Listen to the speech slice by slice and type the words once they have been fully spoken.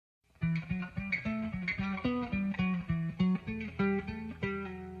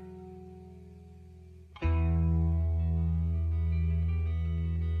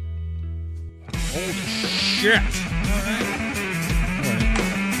Shit. All right.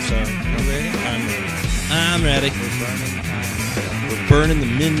 So, you ready? I'm ready. We're burning the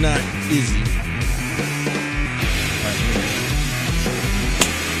midnight Izzy.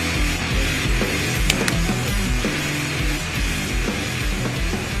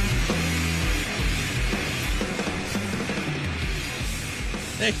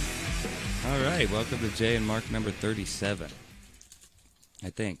 Hey. All right, welcome to Jay and Mark number 37. I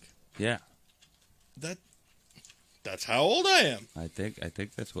think. Yeah. That's how old I am. I think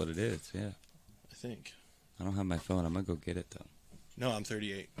that's what it is. Yeah. I think. I don't have my phone. I'm going to go get it though. No, I'm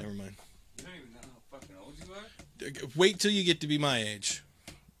 38. Never mind. You don't even know how fucking old you are? Wait till you get to be my age.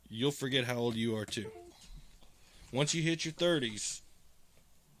 You'll forget how old you are too. Once you hit your 30s,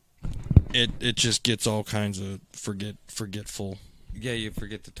 it just gets all kinds of forgetful. Yeah, you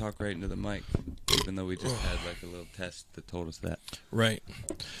forget to talk right into the mic, even though we just had like a little test that told us that. Right.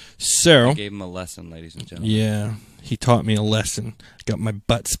 So, I gave him a lesson, ladies and gentlemen. yeah, he taught me a lesson. Got my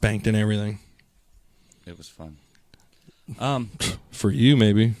butt spanked and everything. It was fun. For you,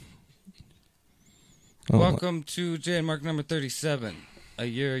 maybe. Oh, Welcome to Jay and Mark number 37. A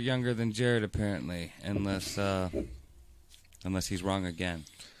year younger than Jared, apparently, unless he's wrong again.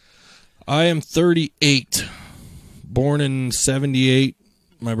 I am 38. Born in 78.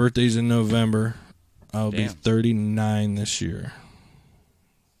 My birthday's in November. I'll be 39 this year.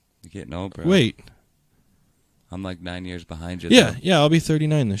 You're getting old, bro. Wait. I'm like 9 years behind you. Yeah, though. yeah, I'll be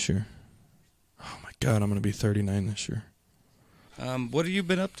 39 this year. Oh, my God, I'm going to be 39 this year. What have you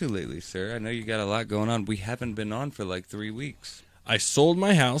been up to lately, sir? I know you got a lot going on. We haven't been on for like 3 weeks. I sold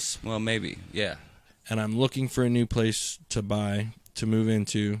my house. Well, maybe, yeah. And I'm looking for a new place to buy, to move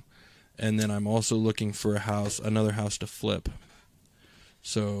into. And then I'm also looking for another house to flip.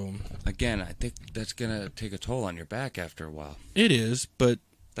 So, Again, I think that's going to take a toll on your back after a while. it is, but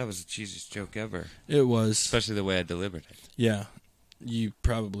That was the cheesiest joke ever, it was. especially the way I delivered it. Yeah, you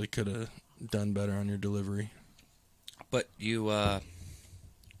probably could have done better on your delivery. But you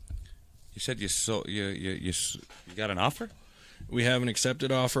said you got an offer? We have an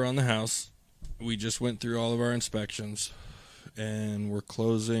accepted offer on the house. We just went through all of our inspections, and we're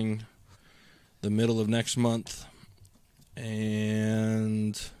closing the middle of next month,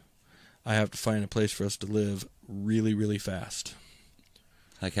 and I have to find a place for us to live really, really fast.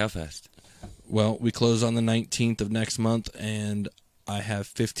 Like how fast? Well, we close on the 19th of next month, and I have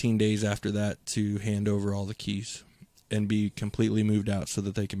 15 days after that to hand over all the keys and be completely moved out so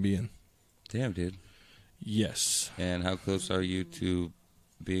that they can be in. Damn, dude. Yes. And how close are you to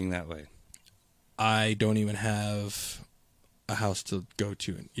being that way? I don't even have a house to go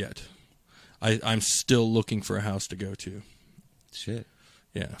to yet. I'm still looking for a house to go to. Shit.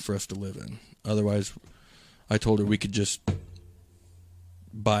 Yeah, for us to live in. Otherwise, I told her we could just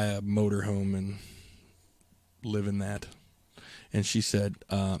buy a motorhome and live in that. And she said,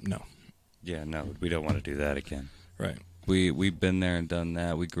 no. Yeah, no, we don't want to do that again. Right. We've been there and done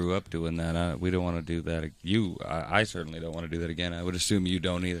that. We grew up doing that. We don't want to do that. I certainly don't want to do that again. I would assume you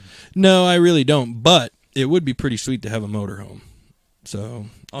don't either. No, I really don't. But it would be pretty sweet to have a motorhome. So.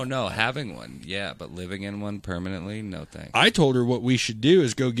 Oh no, having one, yeah, but living in one permanently, no thanks. I told her what we should do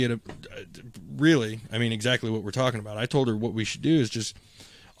is go get exactly what we're talking about. I told her what we should do is just,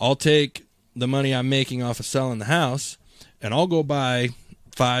 I'll take the money I'm making off of selling the house, and I'll go buy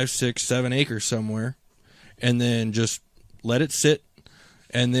 5, 6, 7 acres somewhere, and then just let it sit.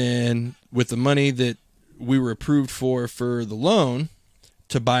 And then with the money that we were approved for the loan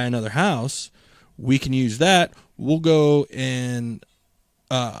to buy another house, we can use that. We'll go and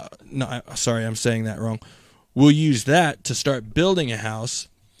I'm saying that wrong. We'll use that to start building a house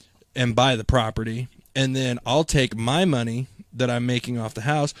and buy the property, and then I'll take my money that I'm making off the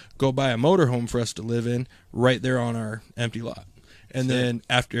house, go buy a motorhome for us to live in right there on our empty lot. And then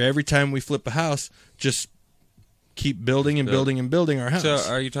after every time we flip a house, just keep building and building and building our house. So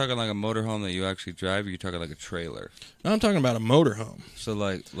are you talking like a motorhome that you actually drive, or are you talking like a trailer? No, I'm talking about a motorhome. So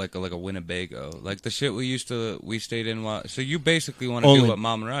like a Winnebago, like the shit we stayed in. So you basically want to do what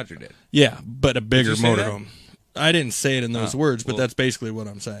Mom and Roger did? Yeah, but a bigger say that? motorhome. I didn't say it in those words, but that's basically what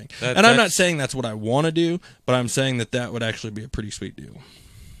I'm saying. I'm not saying that's what I want to do, but I'm saying that would actually be a pretty sweet deal.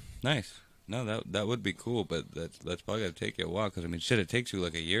 Nice. No, that would be cool, but that's probably got to take you a while, because, I mean, shit, it takes you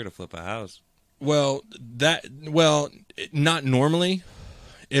like a year to flip a house. Well, not normally.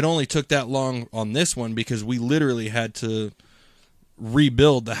 It only took that long on this one because we literally had to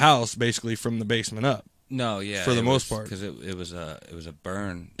rebuild the house basically from the basement up. No, yeah, for the most part, because it was a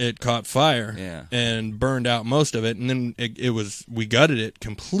burn. It caught fire, yeah, and burned out most of it, and then we gutted it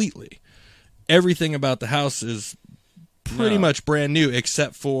completely. Everything about the house is pretty much brand new,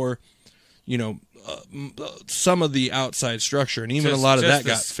 except for, some of the outside structure, and even a lot of that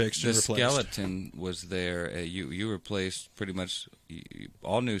got fixed and replaced. The skeleton was there. You replaced pretty much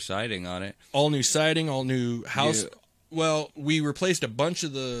all new siding on it. All new siding, all new house. Yeah. Well, we replaced a bunch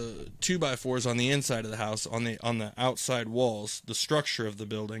of the 2x4s on the inside of the house, on the outside walls, the structure of the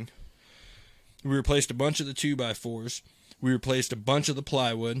building. We replaced a bunch of the 2x4s. We replaced a bunch of the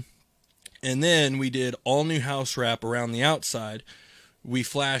plywood. And then we did all new house wrap around the outside. We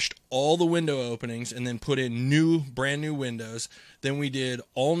flashed all the window openings and then put in brand new windows. Then we did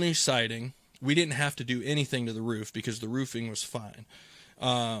all new siding. We didn't have to do anything to the roof because the roofing was fine.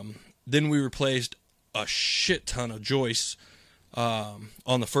 Then we replaced a shit ton of joists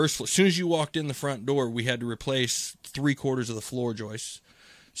on the first floor. As soon as you walked in the front door, we had to replace 3/4 of the floor joists.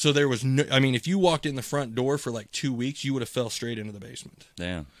 So there was no, I mean, if you walked in the front door for like 2 weeks, you would have fell straight into the basement.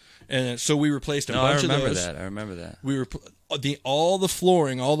 Damn. And so we replaced a bunch of those. I remember that. We were all the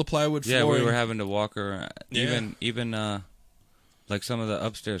flooring, all the plywood flooring. Yeah, we were having to walk around. Even like some of the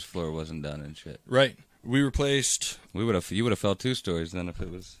upstairs floor wasn't done and shit. Right. We replaced. You would have fell 2 stories then if it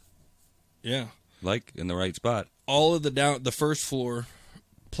was. Yeah. Like in the right spot. All of the first floor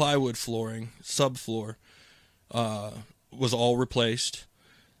plywood flooring, subfloor, was all replaced.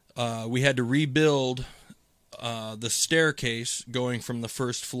 We had to rebuild the staircase going from the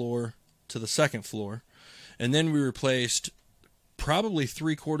first floor to the second floor, and then we replaced probably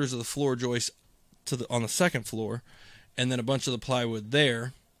 3/4 of the floor joists on the second floor, and then a bunch of the plywood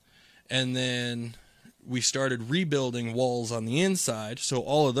there, and then we started rebuilding walls on the inside, so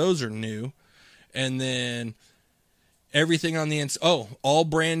all of those are new, and then everything on the inside, all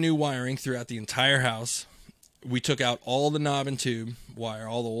brand new wiring throughout the entire house. We took out all the knob and tube wire,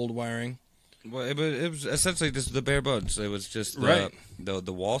 all the old wiring. Well, it was essentially just the bare bones. It was just right.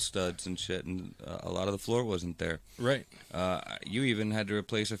 the wall studs and shit, and a lot of the floor wasn't there. Right. You even had to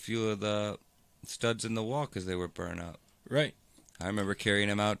replace a few of the studs in the wall because they were burnt out. Right. I remember carrying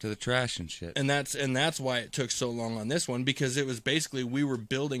them out to the trash and shit. And that's why it took so long on this one, because it was basically we were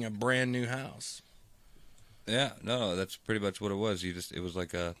building a brand new house. Yeah, no, that's pretty much what it was. It was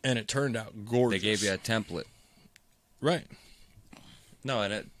like a... And it turned out gorgeous. They gave you a template. Right. No,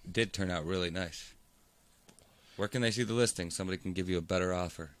 and it did turn out really nice. Where can they see the listing? Somebody can give you a better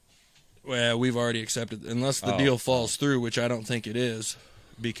offer. Well, we've already accepted, unless the deal falls through, which I don't think it is,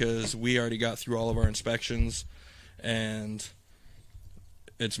 because we already got through all of our inspections, and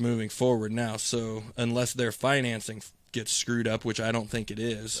it's moving forward now. So unless their financing gets screwed up, which I don't think it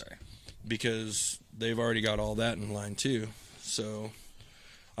is, because they've already got all that in line too. So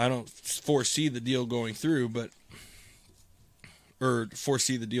I don't foresee the deal going through, or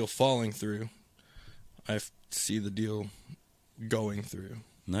foresee the deal falling through. I see the deal going through.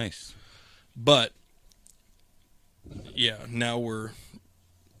 Nice. But, yeah, now we're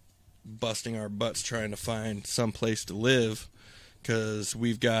busting our butts trying to find some place to live, because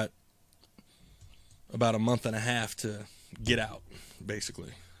we've got about a month and a half to get out,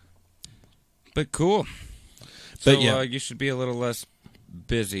 basically. But cool. But so, yeah, you should be a little less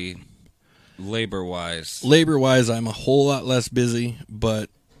busy labor-wise. Labor-wise, I'm a whole lot less busy, but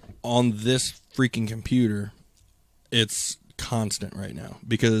on this freaking computer, it's constant right now,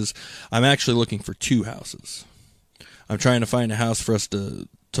 because I'm actually looking for 2 houses. I'm trying to find a house for us to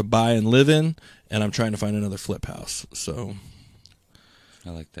buy and live in, and I'm trying to find another flip house. So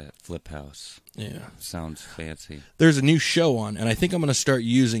I like that. Flip house. Yeah. Sounds fancy. There's a new show on, and I think I'm going to start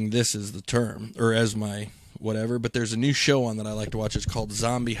using this as the term, or as my whatever, but there's a new show on that I like to watch. It's called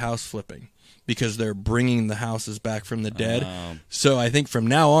Zombie House Flipping, because they're bringing the houses back from the dead. So I think from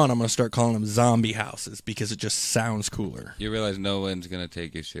now on, I'm going to start calling them zombie houses, because it just sounds cooler. You realize no one's going to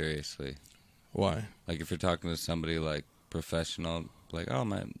take you seriously. Why? Like if you're talking to somebody like professional, like, oh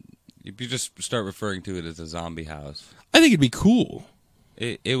man, if you just start referring to it as a zombie house. I think it'd be cool.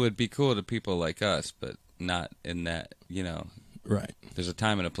 It would be cool to people like us, but not in that, Right. There's a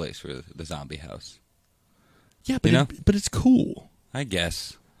time and a place for the zombie house. Yeah, but but it's cool. I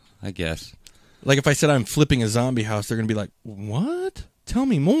guess. Like if I said I'm flipping a zombie house, they're going to be like, what? Tell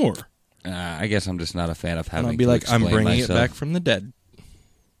me more. I guess I'm just not a fan of having and I'll be like, I'm bringing it back from the dead.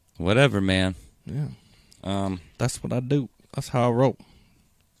 Whatever, man. Yeah. That's what I do. That's how I roll.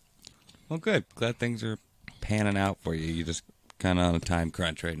 Well, good. Glad things are panning out for you. You just kind of on a time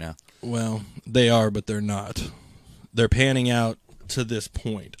crunch right now. Well, they are, but they're not. They're panning out to this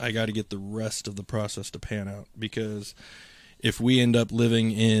point. I got to get the rest of the process to pan out, because if we end up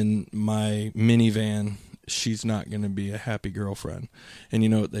living in my minivan, she's not going to be a happy girlfriend. And you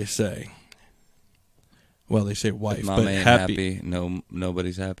know what they say? Well, they say wife, Mama but ain't happy.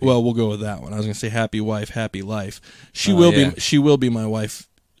 Nobody's happy. Well, we'll go with that one. I was going to say happy wife, happy life. She will be my wife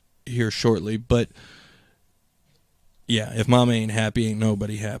here shortly. But yeah, if Mama ain't happy, ain't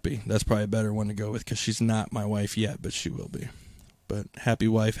nobody happy. That's probably a better one to go with because she's not my wife yet, but she will be. But happy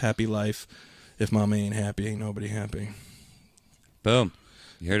wife, happy life. If Mama ain't happy, ain't nobody happy. Boom.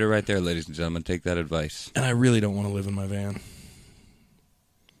 You heard it right there, ladies and gentlemen. Take that advice. And I really don't want to live in my van.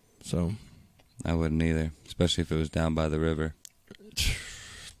 So. I wouldn't either, especially if it was down by the river.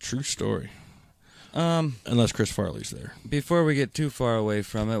 True story. Unless Chris Farley's there. Before we get too far away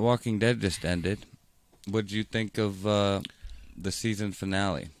from it, Walking Dead just ended. What'd you think of the season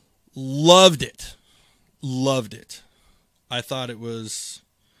finale? Loved it. Loved it. I thought it was...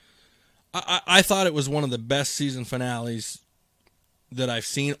 I thought it was one of the best season finales that I've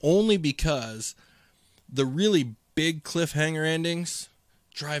seen, only because the really big cliffhanger endings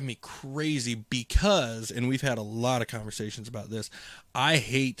drive me crazy because, and we've had a lot of conversations about this, I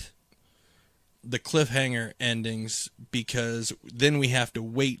hate the cliffhanger endings because then we have to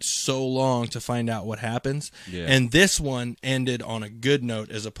wait so long to find out what happens. Yeah. And this one ended on a good note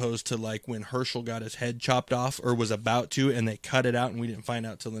as opposed to like when Herschel got his head chopped off or was about to and they cut it out and we didn't find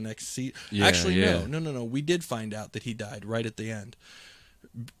out till the next season. Yeah, Actually, yeah. No. We did find out that he died right at the end.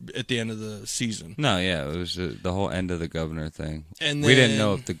 At the end of the season. No, yeah, it was the whole end of the governor thing. And we didn't then-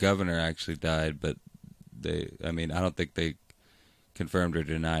 know if the governor actually died, but I don't think they confirmed or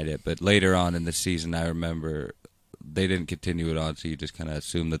denied it. But later on in the season, I remember they didn't continue it on, so you just kind of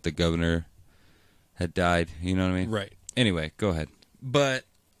assumed that the governor had died. You know what I mean? Right. Anyway, go ahead. But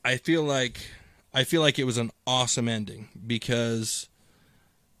I feel like it was an awesome ending because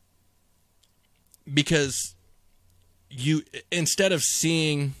you, instead of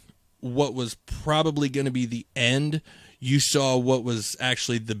seeing what was probably going to be the end, you saw what was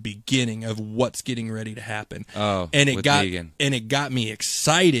actually the beginning of what's getting ready to happen. Oh, and it with got Negan. and it got me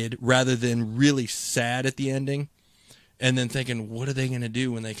excited rather than really sad at the ending. And then thinking, what are they going to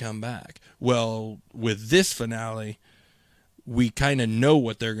do when they come back? Well, with this finale, we kind of know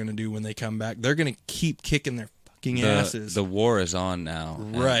what they're going to do when they come back. They're going to keep kicking their fucking asses. The war is on now.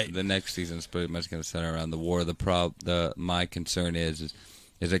 and Right. The next season is pretty much going to center around the war. My concern is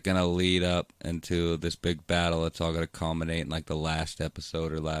it going to lead up into this big battle? It's all going to culminate in like the last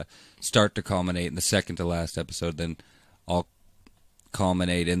episode or start to culminate in the second to last episode, then all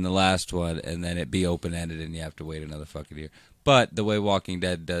culminate in the last one, and then it be open-ended and you have to wait another fucking year. But the way Walking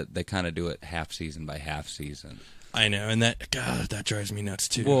Dead, they kind of do it half season by half season. I know, and that drives me nuts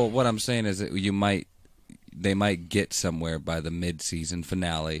too. Well, what I'm saying is that they might get somewhere by the mid-season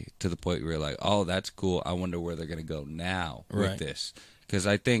finale to the point where you're like, oh, that's cool. I wonder where they're going to go now with Right. this. Because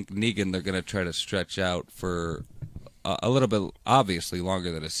I think Negan, they're going to try to stretch out for a little bit, obviously,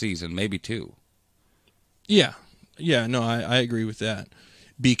 longer than a season, maybe two. Yeah, no, I agree with that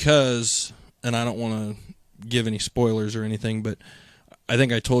because, and I don't want to give any spoilers or anything, but I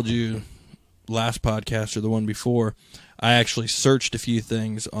think I told you last podcast or the one before, I actually searched a few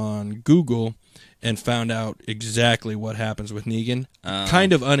things on Google and found out exactly what happens with Negan,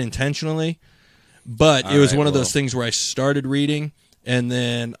 kind of unintentionally, but it was one of those things where I started reading and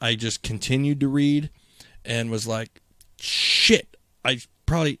then I just continued to read and was like, shit, I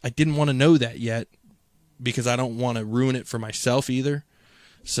didn't want to know that yet because I don't want to ruin it for myself either.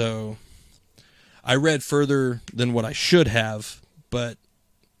 So I read further than what I should have, but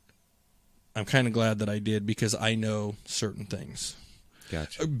I'm kind of glad that I did because I know certain things.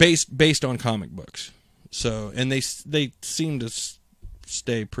 Gotcha. Based on comic books. So, and they seem to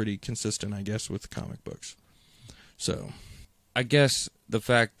stay pretty consistent, I guess, with comic books. So, I guess the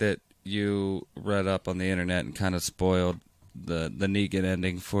fact that you read up on the internet and kind of spoiled the Negan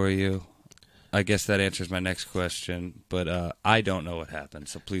ending for you, I guess that answers my next question. But I don't know what happened,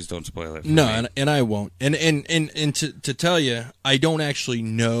 so please don't spoil it for me. and I won't. And to tell you, I don't actually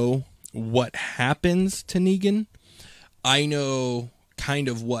know what happens to Negan. I know kind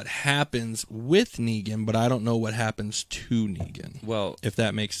of what happens with Negan, but I don't know what happens to Negan. Well, if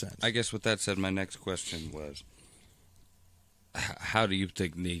that makes sense. I guess with that said, my next question was, how do you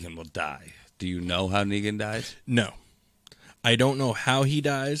think Negan will die? Do you know how Negan dies? No. I don't know how he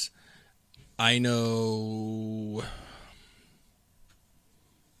dies. I know...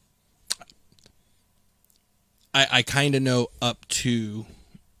 I kind of know up to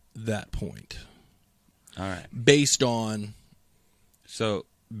that point. All right. Based on So,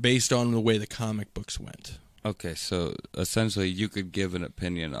 the way the comic books went. okay, so essentially you could give an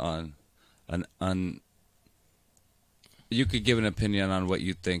opinion on you could give an opinion on what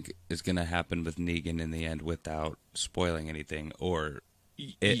you think is going to happen with Negan in the end without spoiling anything, or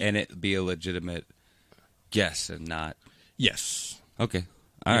and it be a legitimate guess and not. Yes. Okay.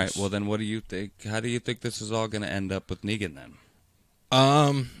 All Yes. right. Well, then what do you think? How do you think this is all going to end up with Negan then?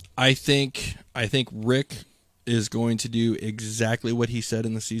 I think Rick is going to do exactly what he said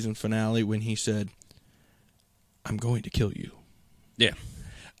in the season finale when he said, "I'm going to kill you." Yeah.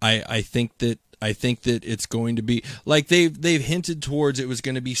 I think that it's going to be like they've hinted towards it was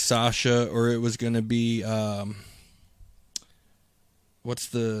going to be Sasha, or it was going to be what's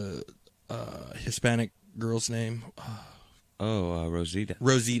the Hispanic girl's name? Rosita.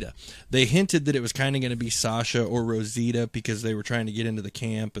 Rosita. They hinted that it was kind of going to be Sasha or Rosita because they were trying to get into the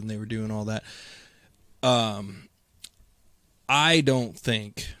camp and they were doing all that. I don't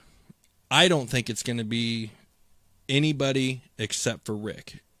think it's going to be anybody except for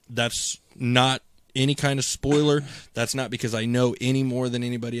Rick. That's not any kind of spoiler. That's not because I know any more than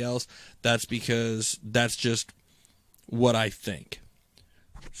anybody else. That's because that's just what I think.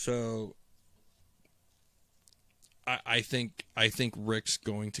 So I think Rick's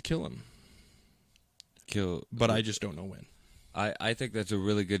going to kill him. But I just don't know when. I think that's a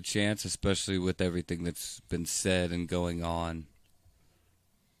really good chance, especially with everything that's been said and going on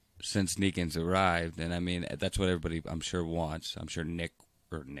since Negan's arrived. And I mean, that's what everybody, I'm sure, wants. I'm sure Rick.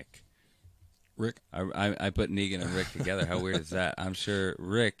 I put Negan and Rick together. How weird is that? I'm sure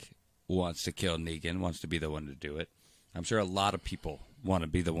Rick wants to kill Negan, wants to be the one to do it. I'm sure a lot of people want to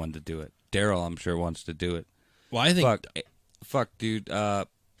be the one to do it. Daryl, I'm sure, wants to do it. Well, I think... Fuck, dude.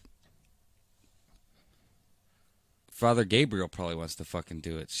 Father Gabriel probably wants to fucking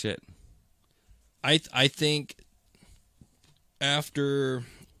do it. Shit. I think after...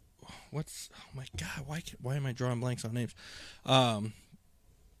 What's... Oh, my God. Why am I drawing blanks on names?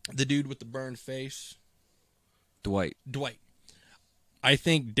 The dude with the burned face. Dwight. I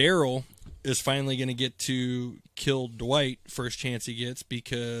think Daryl is finally going to get to kill Dwight first chance he gets,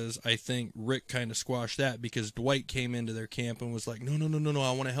 because I think Rick kind of squashed that because Dwight came into their camp and was like, no,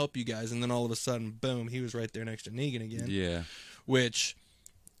 I want to help you guys. And then all of a sudden, boom, he was right there next to Negan again. Yeah. Which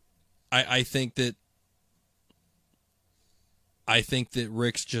I think that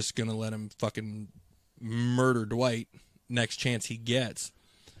Rick's just going to let him fucking murder Dwight next chance he gets.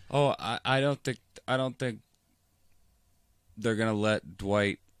 Oh, I don't think they're gonna let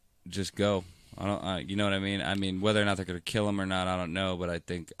Dwight just go. You know what I mean? I mean, whether or not they're gonna kill him or not, I don't know. But I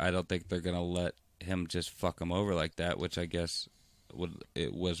don't think they're gonna let him just fuck him over like that. Which I guess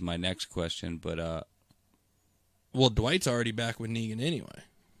it was my next question. But well, Dwight's already back with Negan anyway.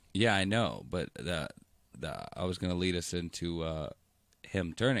 Yeah, I know. But I was gonna lead us into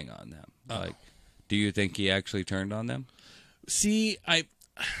him turning on them. Oh. Like, do you think he actually turned on them? See,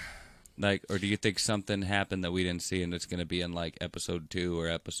 or do you think something happened that we didn't see, and it's going to be in like episode 2 or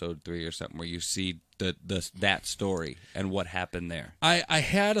episode 3 or something, where you see that story and what happened there? I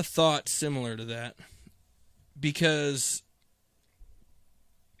had a thought similar to that, because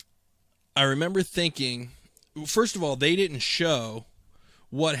I remember thinking, first of all, they didn't show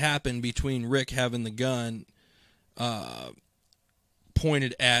what happened between Rick having the gun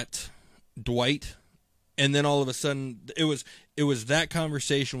pointed at Dwight. And then all of a sudden, it was that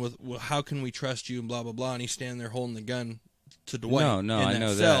conversation with, well, how can we trust you and blah, blah, blah. And he's standing there holding the gun to Dwight. No, I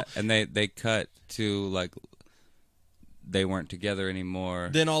know cell. that. And they cut to, like, they weren't together anymore.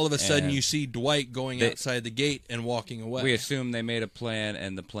 Then all of a sudden, you see Dwight going outside the gate and walking away. We assume they made a plan,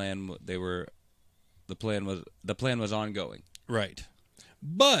 and the plan was ongoing. Right.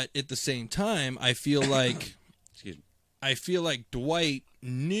 But at the same time, I feel like Excuse me. I feel like Dwight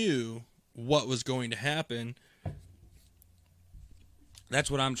knew what was going to happen.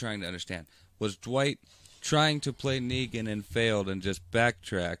 That's what I'm trying to understand. Was Dwight trying to play Negan and failed and just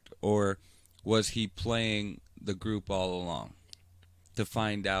backtracked, or was he playing the group all along to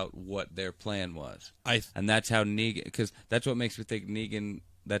find out what their plan was? And that's how Negan, because that's what makes me think Negan.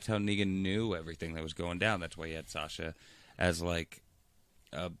 That's how Negan knew everything that was going down. That's why he had Sasha as like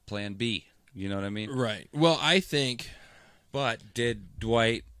plan B. You know what I mean? Right. Well, I think. But did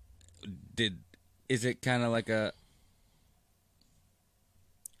Dwight? Is it kind of like a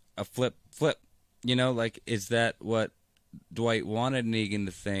flip? You know, like, is that what Dwight wanted Negan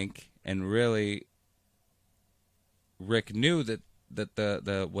to think, and really Rick knew that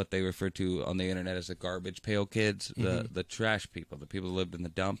the what they refer to on the internet as the garbage pail kids, the trash people, the people who lived in the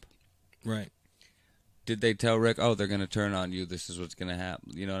dump. Right. Did they tell Rick, oh, they're going to turn on you, this is what's going to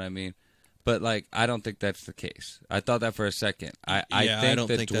happen? You know what I mean? But, like, I don't think that's the case. I thought that for a second. I think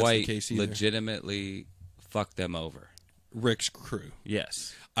that Dwight legitimately fucked them over. Rick's crew.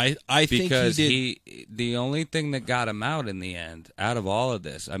 Yes. I think because he the only thing that got him out in the end, out of all of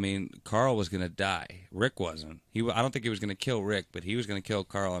this, I mean, Carl was going to die. Rick wasn't. I don't think he was going to kill Rick, but he was going to kill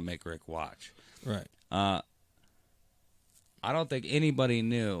Carl and make Rick watch. Right. I don't think anybody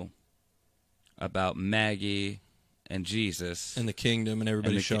knew about Maggie and Jesus and the kingdom and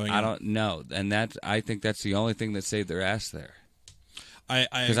everybody showing I up. don't know, and I think that's the only thing that saved their ass there.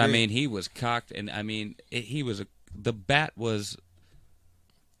 Because I mean, he was cocked, and I mean, the bat was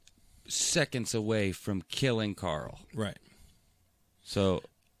seconds away from killing Carl. Right. So,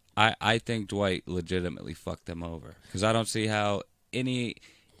 I think Dwight legitimately fucked them over, because I don't see how any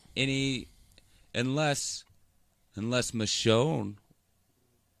unless Michonne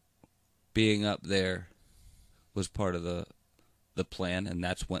being up there was part of the plan, and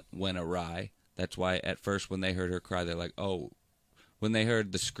that's what went awry. That's why at first when they heard her cry, they're like, oh. When they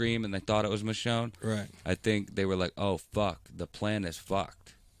heard the scream and they thought it was Michonne, Right. I think they were like, oh, fuck, the plan is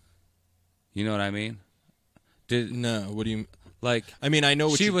fucked. You know what I mean? No, what do you... Like, I mean, I know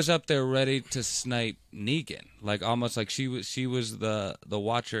what she was up there ready to snipe Negan. Like, almost like she was the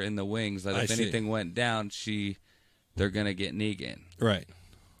watcher in the wings. That if anything went down, they're going to get Negan. Right.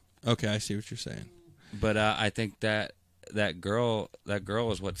 Okay, I see what you're saying. But I think that girl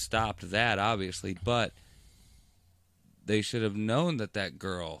was what stopped that, obviously. But they should have known that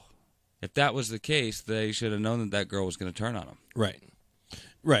girl, if that was the case, they should have known that girl was going to turn on them. Right.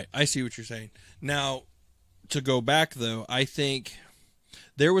 Right. I see what you're saying. Now, to go back, though, I think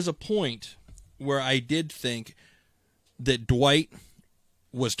there was a point where I did think that Dwight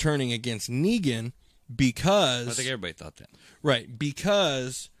was turning against Negan because... I think everybody thought that. Right.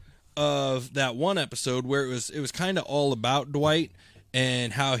 Because of that one episode where it was kind of all about Dwight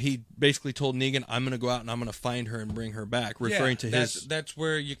and how he basically told Negan, I'm going to go out and I'm going to find her and bring her back, referring to his... That's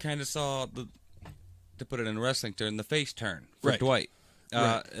where you kind of saw, to put it in wrestling term, the face turn for Right. Dwight.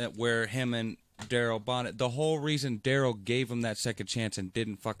 Right. Where him and Daryl Bonnet, the whole reason Daryl gave him that second chance and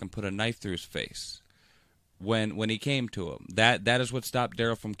didn't fucking put a knife through his face when he came to him. That is what stopped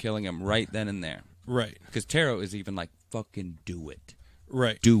Daryl from killing him right then and there. Right. Because Taro is even like, fucking do it.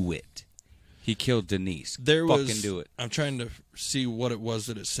 Right. Do it. He killed Denise. Fucking do it. I'm trying to see what it was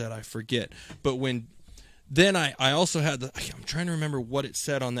that it said. I forget. But then I also had I'm trying to remember what it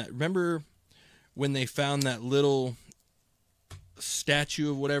said on that. Remember when they found that little statue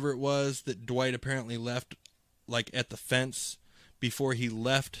of whatever it was that Dwight apparently left, like at the fence before he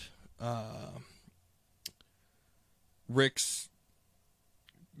left Rick's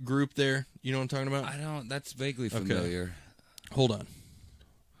group there? You know what I'm talking about? That's vaguely familiar. Okay. Hold on.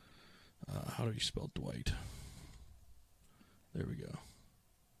 How do you spell Dwight? There we go.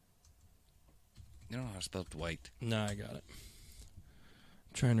 You don't know how to spell Dwight. No, I got it.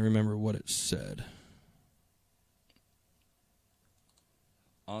 I'm trying to remember what it said.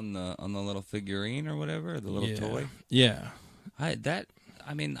 On the little figurine or whatever, the little toy. Yeah. That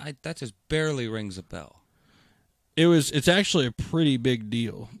just barely rings a bell. It's actually a pretty big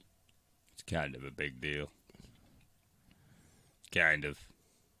deal. It's kind of a big deal. Kind of.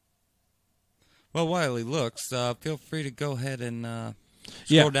 Well, while he looks, feel free to go ahead and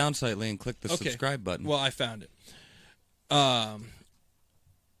scroll down slightly and click the subscribe button. Well, I found it. Daryl's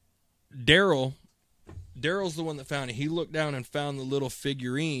the one that found it. He looked down and found the little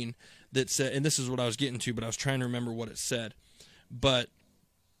figurine that said, and this is what I was getting to, but I was trying to remember what it said. But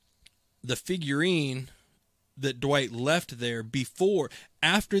the figurine that Dwight left there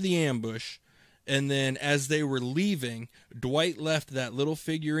after the ambush, and then as they were leaving, Dwight left that little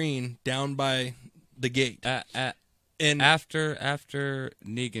figurine down by the gate. And after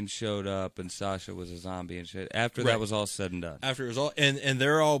Negan showed up and Sasha was a zombie and shit, after that was all said and done. After it was all, and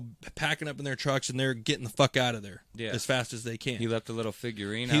they're all packing up in their trucks and they're getting the fuck out of there as fast as they can. He left a little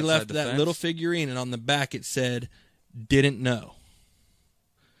figurine He outside left the that fence? little figurine, and on the back it said, "Didn't know."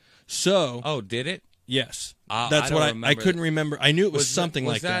 So, oh, did it? Yes, I that's don't what I remember. couldn't remember. I knew it was something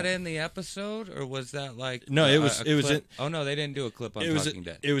like that. Was that in the episode, or was that like no? It was. Oh no, they didn't do a clip on Talking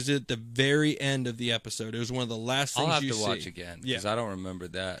Dead. It was at the very end of the episode. It was one of the last things you see. I'll have to watch again because I don't remember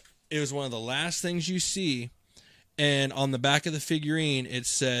that. It was one of the last things you see, and on the back of the figurine it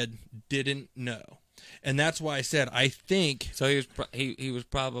said "Didn't know," and that's why I said I think. So he was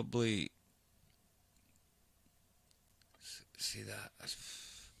probably see that.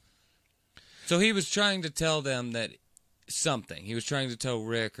 So he was trying to tell them that something. He was trying to tell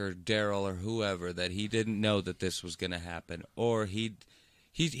Rick or Daryl or whoever that he didn't know that this was going to happen, or he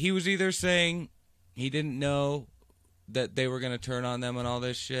was either saying he didn't know that they were going to turn on them and all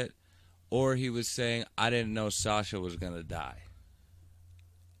this shit, or he was saying I didn't know Sasha was going to die.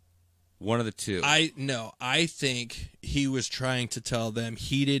 One of the two. I think he was trying to tell them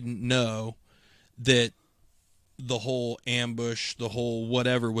he didn't know that the whole ambush, the whole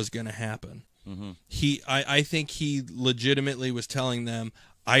whatever was going to happen. Mm-hmm. I think he legitimately was telling them,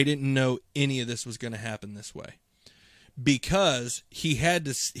 I didn't know any of this was going to happen this way, because he had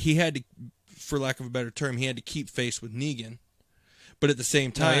to for lack of a better term, he had to keep face with Negan. But at the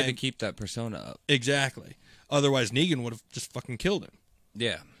same No, he time, had to keep that persona up. exactly. Otherwise, Negan would have just fucking killed him.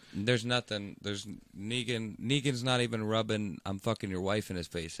 Yeah. There's nothing. There's Negan's not even rubbing "I'm fucking your wife" in his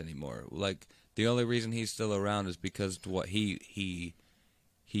face anymore. Like, the only reason he's still around is because what he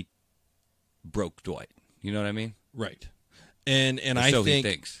broke Dwight. You know what I mean? Right. And Or I so think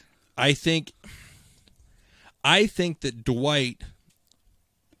he thinks. I think that Dwight.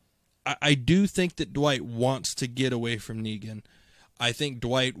 I do think that Dwight wants to get away from Negan. I think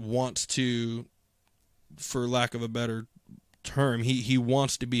Dwight wants to, for lack of a better term, he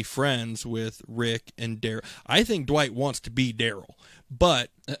wants to be friends with Rick and Daryl. I think Dwight wants to be Daryl, but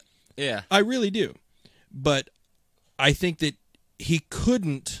Yeah. I really do. But I think that he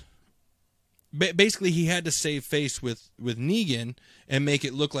couldn't. Basically, he had to save face with Negan and make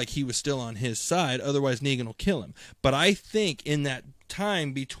it look like he was still on his side. Otherwise, Negan will kill him. But I think in that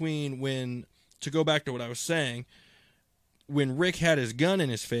time between when, to go back to what I was saying, when Rick had his gun in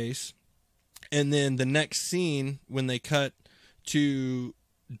his face, and then the next scene when they cut to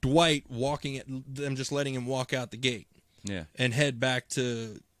Dwight walking at them, just letting him walk out the gate Yeah. and head back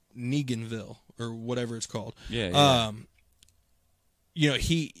to Neganville or whatever it's called. Yeah. You know,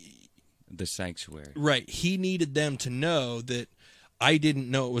 The sanctuary. right, he needed them to know that I didn't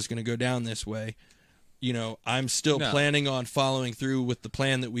know it was going to go down this way. You know, I'm still No. planning on following through with the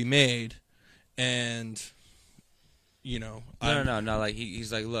plan that we made, and you know, No. Like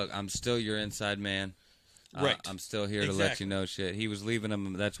he's like, look, I'm still your inside man. Right. I'm still here to let Exactly. you know shit. He was leaving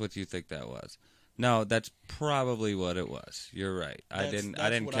him. That's what you think that was. No, that's probably what it was. You're right. I That's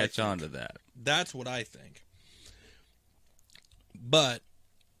didn't what I catch on to think. that. That's what I think. But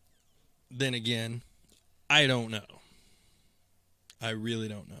then again, I don't know. I really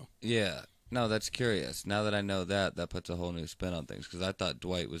don't know. Yeah. No, that's curious. Now that I know that, that puts a whole new spin on things. Because I thought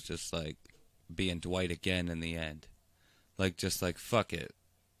Dwight was just like being Dwight again in the end. Like, just like, fuck it.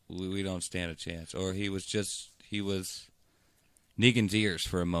 We don't stand a chance. Or he was Negan's ears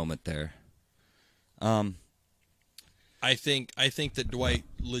for a moment there. I think that Dwight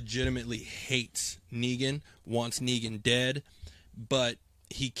legitimately hates Negan, wants Negan dead, but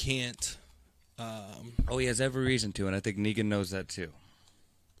he can't. Oh, he has every reason to, and I think Negan knows that too.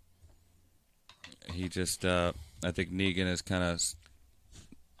 He just, I think Negan is kind of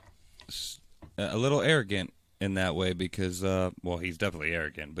a little arrogant in that way because, well, he's definitely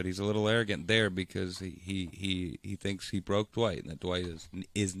arrogant, but he's a little arrogant there because he thinks he broke Dwight and that Dwight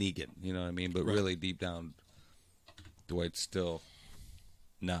is Negan. You know what I mean? But Right. really, deep down, Dwight's still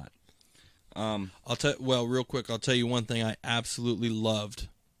not. Real quick, I'll tell you one thing I absolutely loved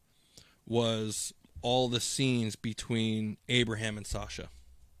was all the scenes between Abraham and Sasha.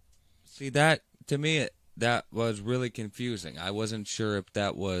 See, that to me, that was really confusing. I wasn't sure if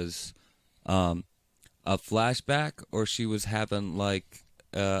that was a flashback or she was having like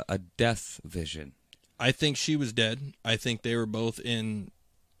a death vision. I think she was dead. I think they were both in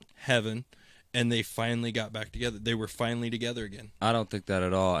heaven, and they finally got back together. They were finally together again. I don't think that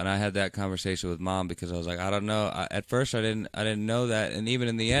at all. And I had that conversation with Mom because I was like, I don't know. At first, I didn't know that, and even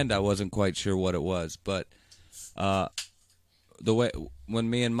in the end, I wasn't quite sure what it was. But the way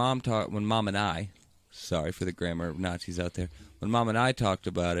when Mom and I, sorry for the grammar of Nazis out there, when Mom and I talked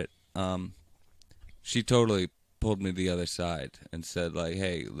about it, she totally pulled me to the other side and said like,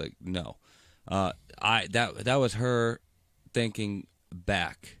 hey, like no, that was her thinking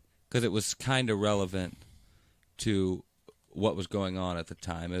back. Because it was kind of relevant to what was going on at the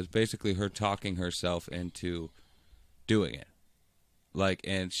time. It was basically her talking herself into doing it. Like,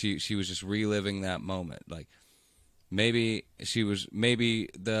 and she was just reliving that moment. Like, maybe a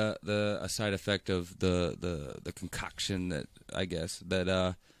side effect of the concoction that I guess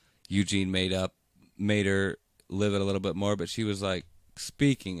that Eugene made her live it a little bit more. But she was like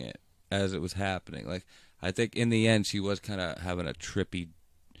speaking it as it was happening. Like, I think in the end she was kind of having a trippy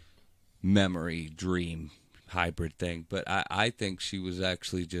memory dream hybrid thing, but I think she was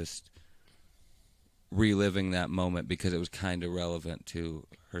actually just reliving that moment because it was kind of relevant to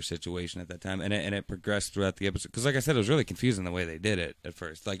her situation at that time, and it progressed throughout the episode. Because like I said, it was really confusing the way they did it at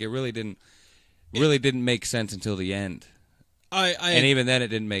first. Like, it really didn't make sense until the end. And even then, it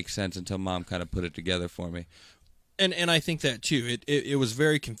didn't make sense until Mom kind of put it together for me. And I think that too. It was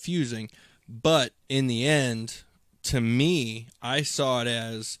very confusing, but in the end, to me, I saw it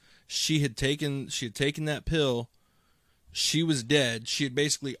as she had taken that pill. She was dead. She had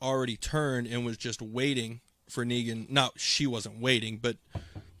basically already turned and was just waiting for Negan. No, she wasn't waiting, but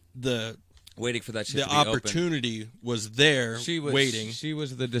Waiting for that shit the to be open. opportunity was there. Waiting. She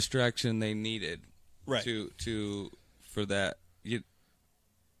was the distraction they needed. Right. For that.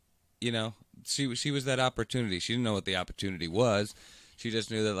 You know, she was that opportunity. She didn't know what the opportunity was. She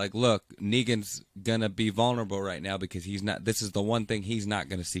just knew that, like, look, Negan's gonna be vulnerable right now because he's not. This is the one thing he's not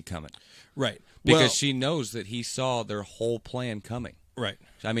gonna see coming. Right. Because she knows that he saw their whole plan coming. Right.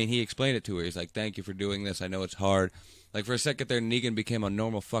 I mean, he explained it to her. He's like, "Thank you for doing this. I know it's hard." Like, for a second there, Negan became a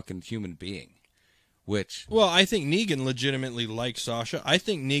normal fucking human being. Which... Well, I think Negan legitimately liked Sasha. I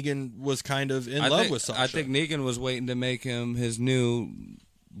think Negan was kind of in love with Sasha. I think Negan was waiting to make him his new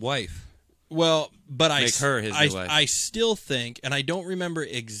wife. Well, but make her his new wife. I still think, and I don't remember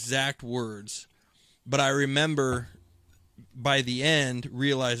exact words, but I remember by the end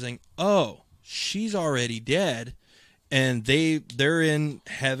realizing, oh, she's already dead, and they're in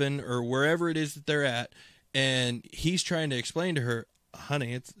heaven or wherever it is that they're at, and he's trying to explain to her,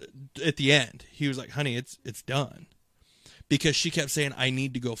 honey, it's at the end. He was like, honey, it's done. Because she kept saying, I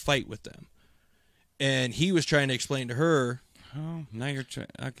need to go fight with them. And he was trying to explain to her. Oh, now you're trying.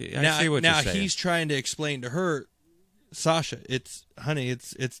 Okay, I see what you're saying. Now he's trying to explain to her, Sasha, it's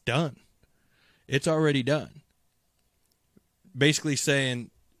done. It's already done. Basically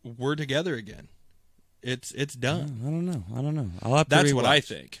saying, we're together again. It's done. I don't know. I'll have to That's rewatch. what I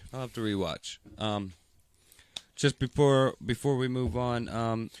think. I'll have to rewatch. Just before we move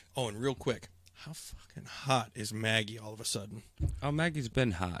on. Oh, and real quick, how fucking hot is Maggie all of a sudden? Oh, Maggie's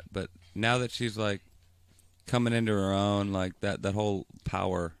been hot, but now that she's like coming into her own, like that whole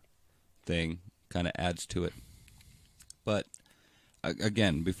power thing kind of adds to it. But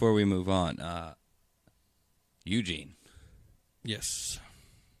again, before we move on, Eugene. Yes.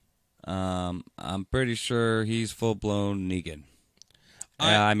 I'm pretty sure he's full blown Negan.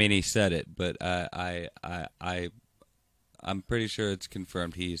 I mean, he said it, but I'm pretty sure it's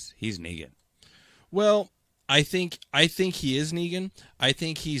confirmed he's Negan. Well, I think he is Negan. I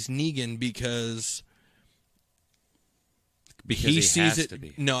think he's Negan because he sees it. To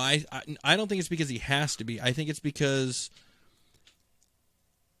be. No, I don't think it's because he has to be. I think it's because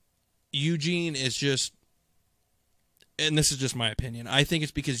Eugene is just, and this is just my opinion, I think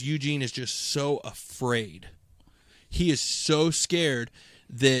it's because Eugene is just so afraid. He is so scared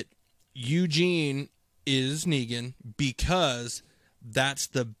that Eugene is Negan because that's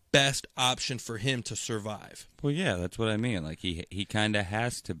the best option for him to survive. Well, yeah, that's what I mean. Like, he kind of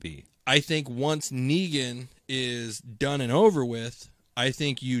has to be. I think once Negan is done and over with, I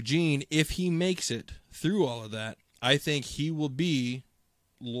think Eugene, if he makes it through all of that, I think he will be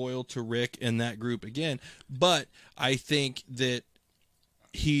loyal to Rick and that group again. But I think that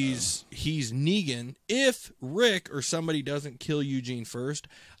he's Negan. If Rick or somebody doesn't kill Eugene first,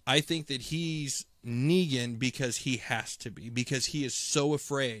 I think that he's Negan because he has to be, because he is so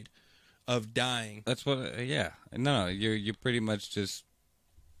afraid of dying. That's what. Yeah, no, you pretty much just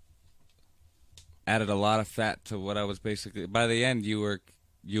added a lot of fat to what I was basically. By the end, you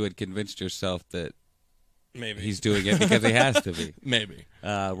had convinced yourself that Maybe he's doing it because he has to be. Maybe.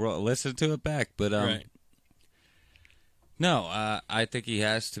 Listen to it back, but right. No, I think he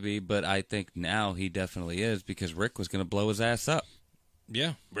has to be, but I think now he definitely is because Rick was going to blow his ass up.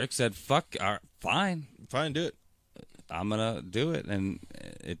 Yeah. Rick said, "Fuck, fine, do it. I'm gonna do it," and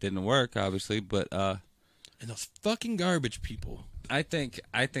it didn't work, obviously. But and those fucking garbage people. I think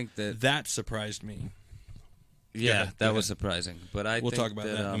that surprised me. Yeah, that was surprising. But we'll talk about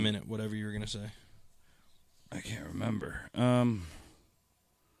that in a minute. Whatever you were gonna say. I can't remember.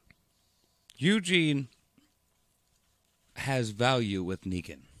 Eugene has value with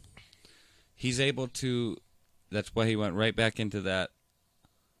Negan. He's able to. That's why he went right back into that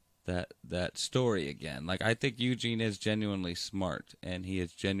story again. Like, I think Eugene is genuinely smart and he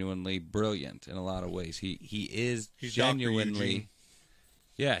is genuinely brilliant in a lot of ways. He's genuinely,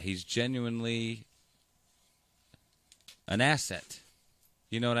 yeah, he's genuinely an asset.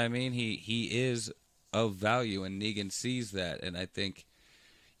 You know what I mean? He is of value, and Negan sees that, and I think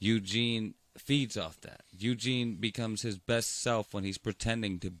Eugene feeds off that. Eugene becomes his best self when he's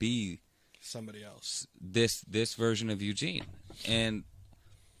pretending to be somebody else. This version of Eugene. And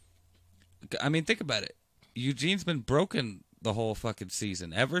I mean, think about it. Eugene's been broken the whole fucking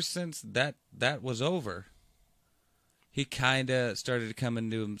season. Ever since that was over, he kind of started to come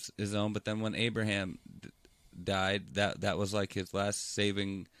into his own, but then when Abraham died, that was like his last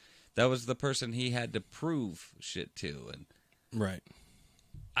saving. That was the person he had to prove shit to. And right.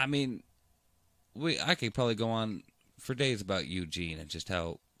 I mean, I could probably go on for days about Eugene and just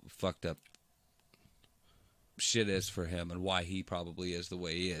how fucked up shit is for him and why he probably is the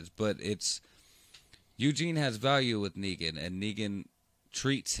way he is. But Eugene has value with Negan, and Negan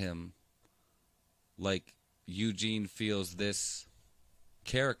treats him like Eugene feels this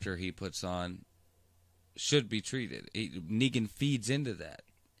character he puts on should be treated. Negan feeds into that.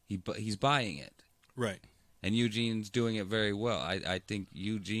 he's buying it, Right. and Eugene's doing it very well. I think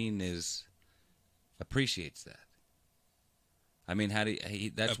Eugene appreciates that. I mean,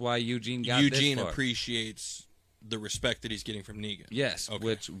 that's why Eugene got Eugene this far. appreciates the respect that he's getting from Negan. Yes, Okay.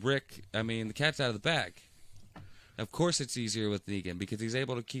 which Rick, I mean, the cat's out of the bag. Of course it's easier with Negan because he's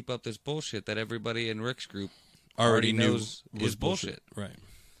able to keep up this bullshit that everybody in Rick's group already knows is bullshit. Right.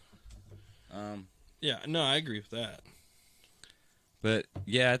 Yeah, no, I agree with that. But,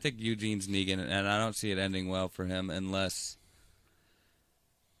 yeah, I think Eugene's Negan, and I don't see it ending well for him unless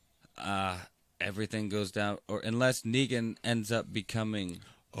everything goes down, or unless Negan ends up becoming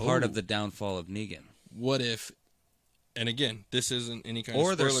part of the downfall of Negan. What if, and again, this isn't any kind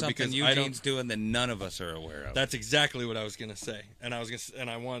Or of there's spoiler something because Eugene's doing that none of us are aware of. That's exactly what I was going to say, and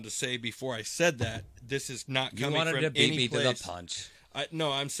I wanted to say before I said that this is not You coming wanted from to beat any me place. to the punch.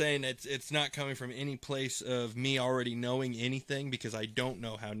 No, I'm saying it's not coming from any place of me already knowing anything because I don't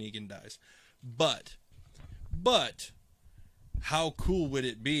know how Negan dies. But how cool would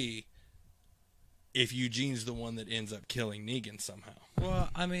it be if Eugene's the one that ends up killing Negan somehow? Well,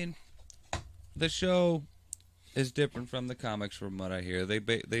 I mean, the show is different from the comics, from what I hear.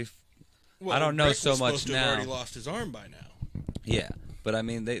 Well, I don't know Rick so was much supposed to now. have already lost his arm by now. Yeah, but I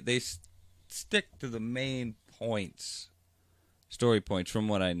mean, they stick to the main points, story points, from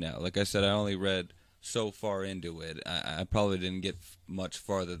what I know. Like I said, I only read so far into it. I probably didn't get much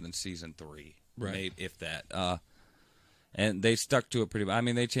farther than season 3, Right? maybe, if that. And they stuck to it pretty much. I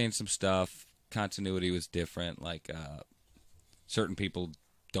mean, they changed some stuff. Continuity was different. Like certain people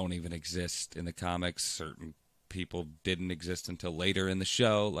don't even exist in the comics. Certain people didn't exist until later in the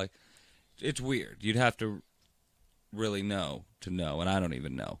show. Like, it's weird. You'd have to really know to know, and I don't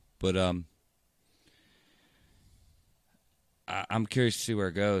even know. But I'm curious to see where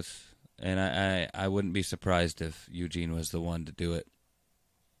it goes, and I wouldn't be surprised if Eugene was the one to do it.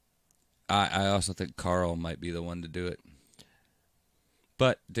 I also think Carl might be the one to do it.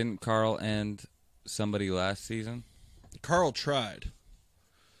 But didn't Carl end somebody last season? Carl tried,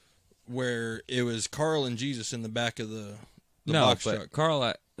 where it was Carl and Jesus in the back of the box truck.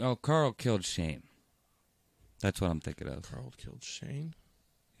 Carl killed Shane. That's what I'm thinking of. Carl killed Shane?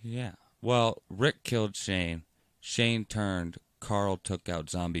 Yeah. Well, Rick killed Shane. Shane turned. Carl took out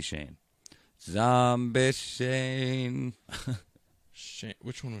Zombie Shane. Zombie Shane. Shane.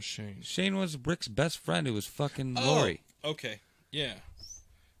 Which one was Shane? Shane was Rick's best friend who was fucking Lori. Okay. Yeah.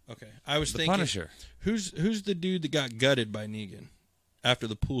 Okay. I was The thinking, Punisher. Who's the dude that got gutted by Negan after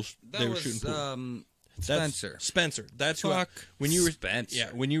the pool? They were shooting pool. Spencer. Spencer. That's Fuck when you were Spencer. Yeah,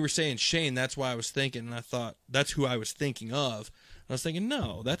 when you were saying Shane, that's why I was thinking, and I thought that's who I was thinking of. I was thinking,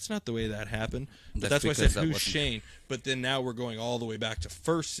 no, that's not the way that happened. But that's why I said, who's Shane? But then now we're going all the way back to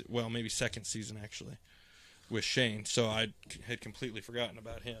maybe second season, actually, with Shane. So I had completely forgotten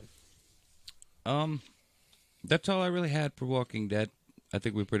about him. That's all I really had for Walking Dead. I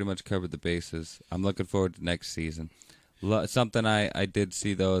think we pretty much covered the bases. I'm looking forward to next season. Something I did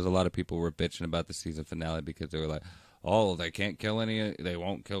see, though, is a lot of people were bitching about the season finale because they were like, oh, they can't kill they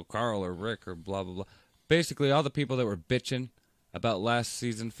won't kill Carl or Rick or blah, blah, blah. Basically, all the people that were bitching about last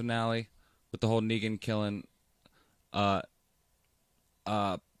season finale with the whole Negan killing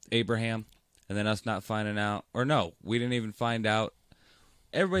Abraham and then us not finding out, or no, we didn't even find out.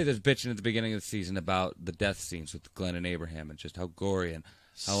 Everybody that's bitching at the beginning of the season about the death scenes with Glenn and Abraham and just how gory and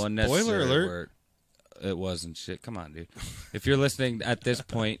how unnecessary Spoiler alert. it was and shit. Come on, dude. If you're listening at this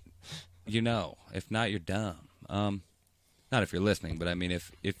point, you know. If not, you're dumb. Not if you're listening, but I mean,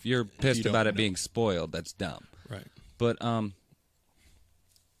 if you're pissed about it being spoiled, that's dumb. Right. But man,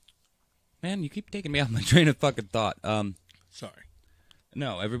 you keep taking me off my train of fucking thought. Sorry.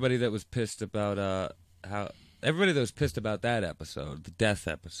 No, everybody that was pissed about everybody that was pissed about that episode, the death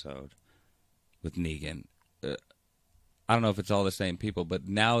episode with Negan. I don't know if it's all the same people, but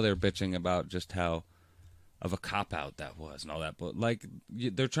now they're bitching about just how of a cop out that was and all that. But like,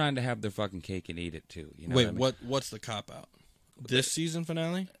 they're trying to have their fucking cake and eat it too. You know Wait, what? what's the cop out? This season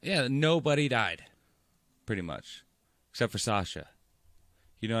finale? Yeah, nobody died, pretty much, except for Sasha.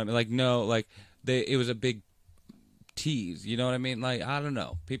 You know what I mean? Like, no, like it was a big tease. You know what I mean? Like, I don't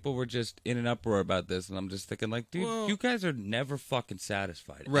know. People were just in an uproar about this, and I'm just thinking, like, dude, you guys are never fucking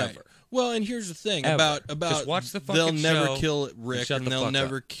satisfied, right? Ever. Well, and here's the thing Ever. about Just watch the fucking they'll never show kill Rick shut and the they'll fuck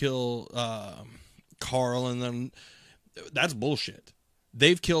never up. kill Carl, and then that's bullshit.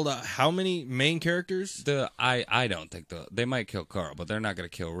 They've killed how many main characters? I don't think they might kill Carl, but they're not going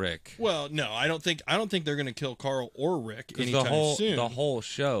to kill Rick. Well, no, I don't think they're going to kill Carl or Rick anytime soon. The whole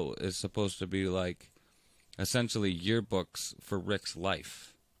show is supposed to be like essentially yearbooks for Rick's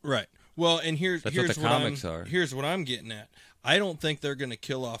life. Right. Well, and here's That's what the comics are. Here's what I'm getting at. I don't think they're going to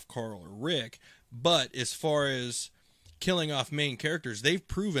kill off Carl or Rick, but as far as killing off main characters, they've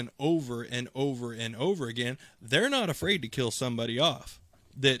proven over and over and over again they're not afraid to kill somebody off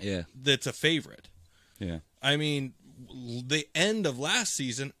that's a favorite. Yeah. I mean, the end of last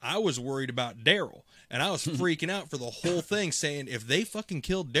season, I was worried about Daryl, and I was freaking out for the whole thing, saying if they fucking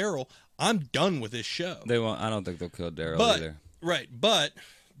killed Daryl, I'm done with this show. They won't. I don't think they'll kill Daryl either. Right, but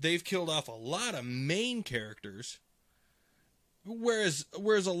they've killed off a lot of main characters, whereas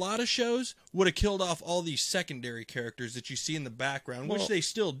a lot of shows would have killed off all these secondary characters that you see in the background, which they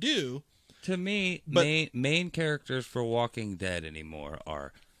still do. To me, main characters for Walking Dead anymore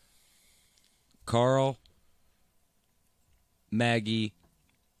are Carl, Maggie,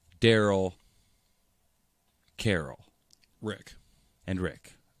 Daryl, Carol, Rick.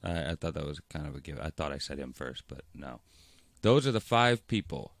 I thought that was kind of a give. I thought I said him first, but no. Those are the 5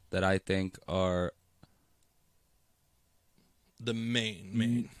 people that I think are the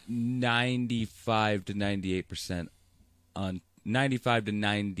main 95 to 98% 95 to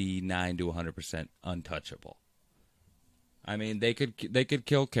 99 to 100% untouchable. I mean, they could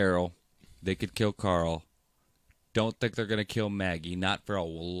kill Carol, they could kill Carl. Don't think they're going to kill Maggie, not for a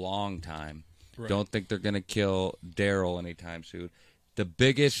long time. Right. Don't think they're going to kill Daryl anytime soon. The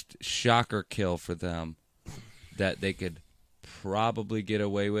biggest shocker kill for them that they could probably get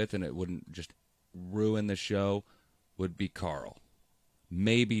away with, and it wouldn't just ruin the show, would be Carl.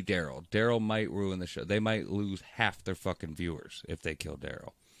 Maybe Daryl. Daryl might ruin the show. They might lose half their fucking viewers if they kill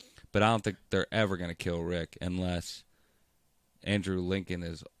Daryl. But I don't think they're ever going to kill Rick unless Andrew Lincoln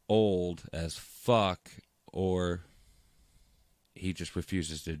is old as fuck or he just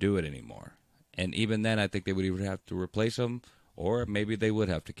refuses to do it anymore. And even then, I think they would either have to replace him or maybe they would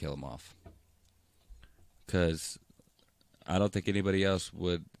have to kill him off. Because I don't think anybody else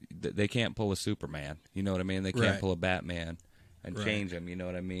would. They can't pull a Superman. You know what I mean? They can't pull a Batman and change him. You know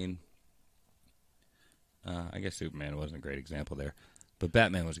what I mean? I guess Superman wasn't a great example there. But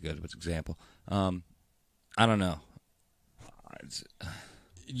Batman was a good example. I don't know.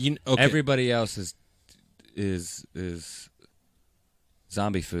 Everybody else is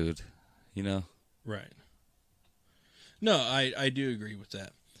zombie food, you know? Right. No, I do agree with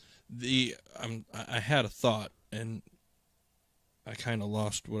that. I had a thought, and I kind of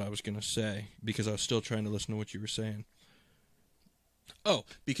lost what I was going to say because I was still trying to listen to what you were saying. Oh,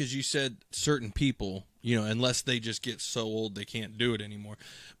 because you said certain people, unless they just get so old they can't do it anymore.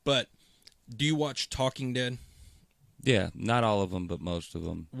 But do you watch Talking Dead? Yeah, not all of them, but most of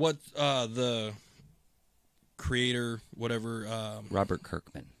them. What the creator, whatever? Robert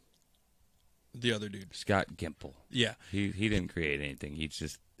Kirkman. The other dude, Scott Gimple. Yeah, he didn't create anything.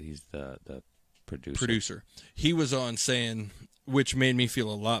 He's the producer. Producer. He was on saying, which made me feel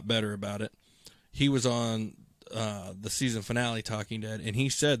a lot better about it. He was on the season finale, Talking Dead, and he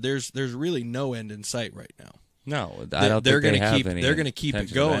said there's really no end in sight right now. No, I don't think they have any. They're going to keep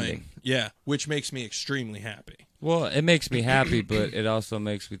it going. Yeah, which makes me extremely happy. Well, it makes me happy, but it also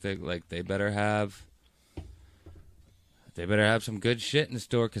makes me think like they better have some good shit in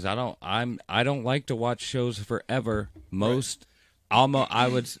store because I don't like to watch shows forever. I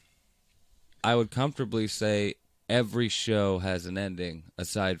would comfortably say every show has an ending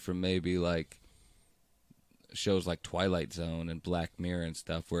aside from maybe like shows like Twilight Zone and Black Mirror and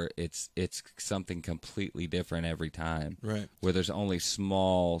stuff where it's something completely different every time. Right. Where there's only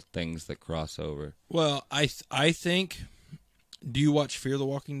small things that cross over. Well, I think. Do you watch Fear the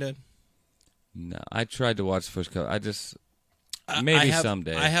Walking Dead? No, I tried to watch the first couple.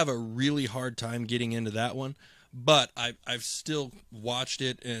 Someday. I have a really hard time getting into that one, but I've still watched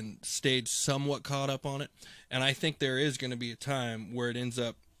it and stayed somewhat caught up on it. And I think there is going to be a time where it ends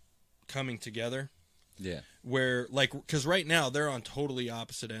up coming together. Yeah. Where, because right now they're on totally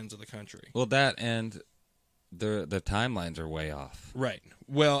opposite ends of the country. Well, that and the timelines are way off. Right.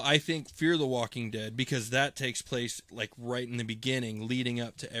 Well, I think Fear the Walking Dead, because that takes place right in the beginning, leading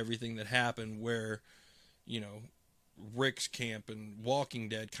up to everything that happened where, Rick's camp and Walking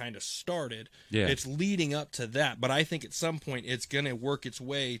Dead kind of started. Yeah. It's leading up to that, but I think at some point it's going to work its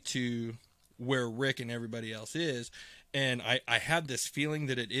way to where Rick and everybody else is, and I have this feeling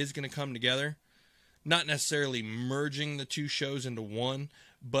that it is going to come together, not necessarily merging the two shows into one,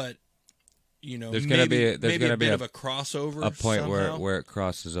 but there's going to be a bit of a crossover, a point somehow. where it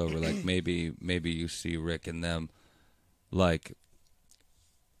crosses over. Like maybe you see Rick and them like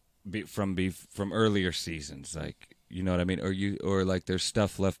from earlier seasons, like. You know what I mean? Or like there's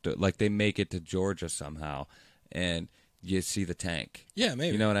stuff left, like they make it to Georgia somehow, and you see the tank. Yeah,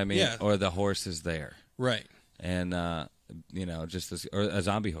 maybe. You know what I mean? Yeah. Or the horse is there. Right. And just this, or a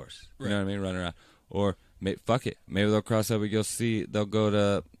zombie horse. You know Right. what I mean, running around. Or fuck it, maybe they'll cross over. They'll go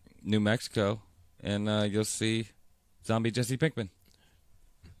to New Mexico, and you'll see zombie Jesse Pinkman.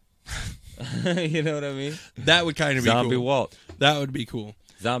 You know what I mean? That would kind of be Zombie cool. Walt, That would be cool.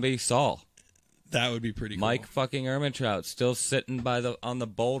 zombie Saul, That would be pretty cool. Mike fucking Ehrmantraut still sitting on the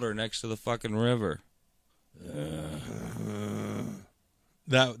boulder next to the fucking river.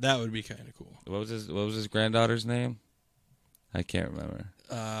 That would be kind of cool. What was his granddaughter's name? I can't remember.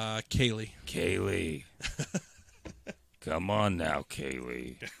 Kaylee. Kaylee. Come on now,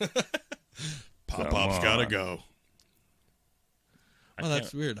 Kaylee. Pop-Pop's gotta go. I Oh, that's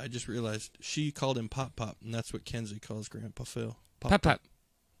can't- weird. I just realized she called him Pop-Pop, and that's what Kenzie calls Grandpa Phil. Pop. Pop-Pop.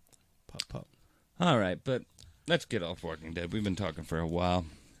 All right, but let's get off Walking Dead. We've been talking for a while.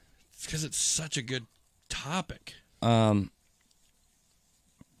 It's because it's such a good topic. Have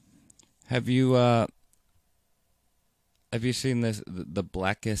you seen the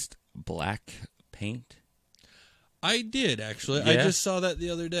Blackest Black paint? I did, actually. I Yeah? just saw that the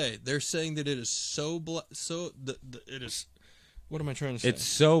other day. They're saying that it is so black. It is. What am I trying to say? It's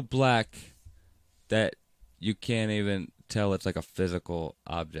so black that you can't even tell it's like a physical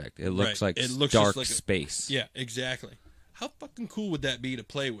object. It looks Right. like It looks dark just like a- space. Yeah, exactly. How fucking cool would that be to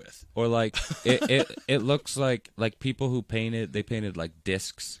play with? Or like it looks like people who painted like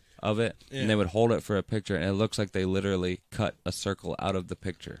discs of it, Yeah. and they would hold it for a picture, and it looks like they literally cut a circle out of the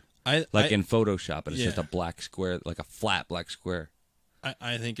picture, in Photoshop, and it's just Yeah. a black square, like a flat black square.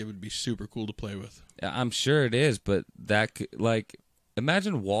 I think it would be super cool to play with. I'm sure it is, but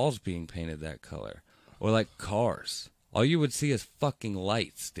imagine walls being painted that color, or like cars. All you would see is fucking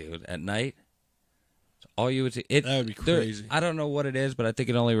lights, dude, at night. All you would see. That would be crazy. I don't know what it is, but I think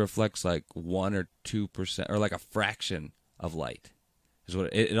it only reflects like 1 or 2%, or like a fraction of light. Is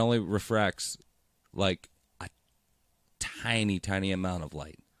what it only refracts, like a tiny, tiny amount of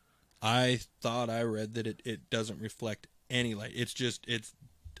light. I thought I read that it doesn't reflect any light. It's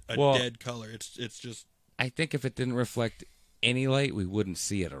a Well- dead color. It's just. I think if it didn't reflect any light, we wouldn't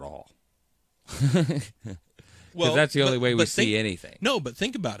see it at all. Well, that's the only way we but see anything. No, but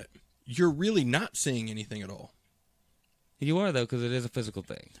think about it. You're really not seeing anything at all. You are, though, because it is a physical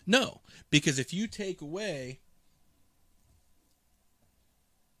thing. No, because if you take away,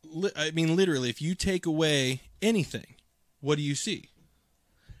 literally, if you take away anything, what do you see?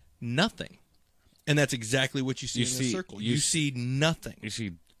 Nothing. And that's exactly what you see You in see- the circle. you You s- see nothing. You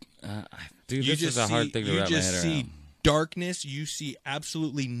see, dude, You this is a hard thing to wrap my head see around. darkness. You see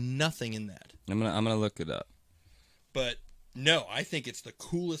absolutely nothing in that. I'm gonna look it up. But no, I think it's the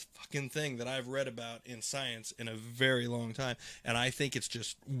coolest fucking thing that I've read about in science in a very long time. And I think it's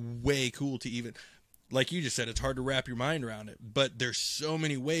just way cool to even, like you just said, it's hard to wrap your mind around it. But there's so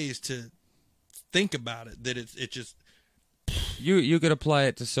many ways to think about it that it just, You could apply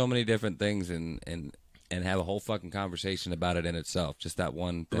it to so many different things and have a whole fucking conversation about it in itself. Just that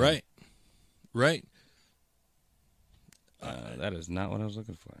one thing. right. Right. That is not what I was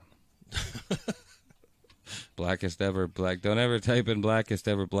looking for. Blackest ever black. Don't ever type in blackest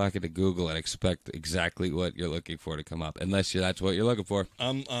ever black into Google and expect exactly what you're looking for to come up, unless that's what you're looking for.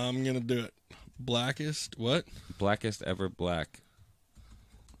 I'm going to do it. Blackest, what? Blackest ever black.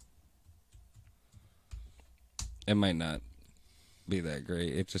 It might not be that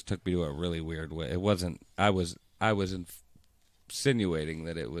great. It just took me to a really weird way. It wasn't. I was insinuating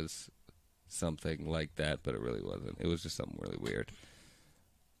that it was something like that, but it really wasn't. It was just something really weird.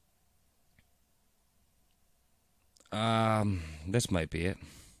 This might be it.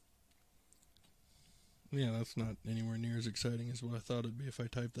 Yeah, that's not anywhere near as exciting as what I thought it'd be if I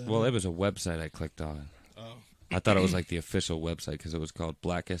typed that. Well, in. it was a website I clicked on. Oh. I thought it was like the official website because it was called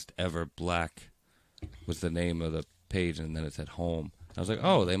Blackest Ever Black was the name of the page, and then it said home. I was like,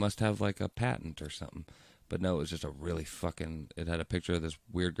 oh, they must have like a patent or something. But no, it was just a really fucking... It had a picture of this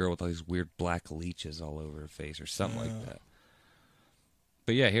weird girl with all these weird black leeches all over her face or something like that.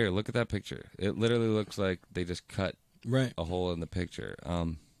 But yeah, here, look at that picture. It literally looks like they just cut Right. a hole in the picture.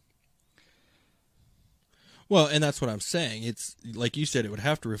 Well, and that's what I'm saying. It's like you said, it would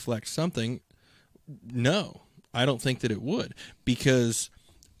have to reflect something. No, I don't think that it would, because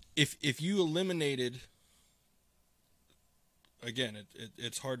if you eliminated, again,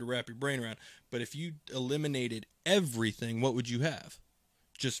 it's hard to wrap your brain around, but if you eliminated everything, what would you have?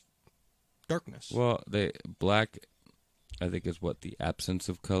 Just darkness. Well, black, I think, is what, the absence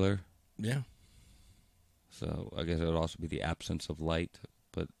of color. Yeah. So I guess it would also be the absence of light,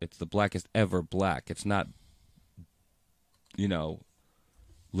 but it's the blackest ever black. It's not,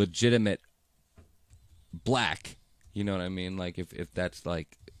 legitimate black. You know what I mean? Like if that's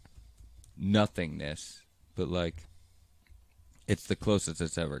like nothingness, but like It's the closest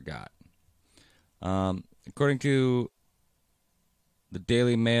it's ever got. According to the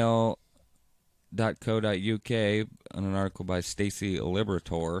Daily Mail.co.uk, on an article by Stacey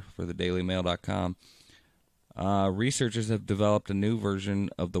Liberator for the DailyMail.com, researchers have developed a new version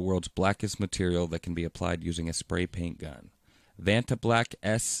of the world's blackest material that can be applied using a spray paint gun. VantaBlack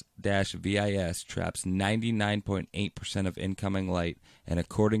S-VIS traps 99.8% of incoming light, and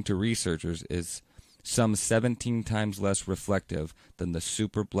according to researchers, is some 17 times less reflective than the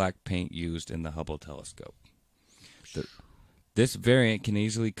super black paint used in the Hubble telescope. This variant can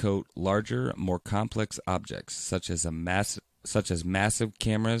easily coat larger, more complex objects, such as massive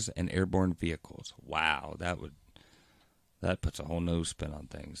cameras and airborne vehicles. Wow, that puts a whole new spin on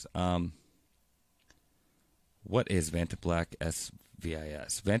things. What is VantaBlack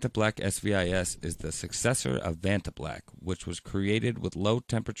S-VIS? VantaBlack S-VIS is the successor of VantaBlack, which was created with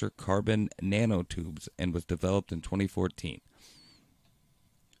low-temperature carbon nanotubes and was developed in 2014.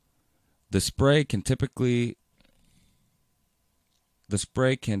 The spray can typically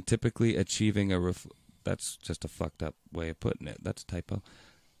achieving a that's just a fucked up way of putting it. That's a typo.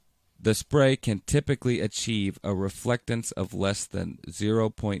 The spray can typically achieve a reflectance of less than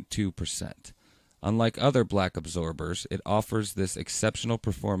 0.2%. Unlike other black absorbers, it offers this exceptional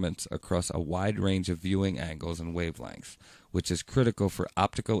performance across a wide range of viewing angles and wavelengths, which is critical for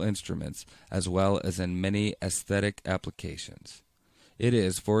optical instruments as well as in many aesthetic applications. It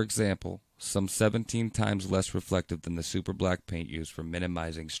is, for example, some 17 times less reflective than the super black paint used for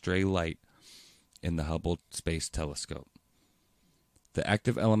minimizing stray light in the Hubble Space Telescope. The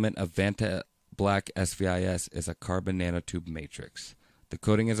active element of VantaBlack S-VIS is a carbon nanotube matrix. The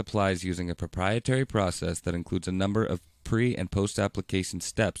coating is applied using a proprietary process that includes a number of pre- and post-application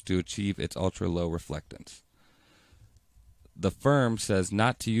steps to achieve its ultra-low reflectance. The firm says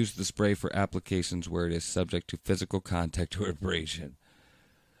not to use the spray for applications where it is subject to physical contact or abrasion.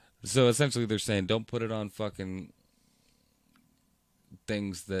 So essentially they're saying don't put it on fucking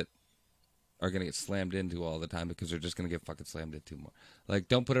things that are going to get slammed into all the time because they're just going to get fucking slammed into more. Like,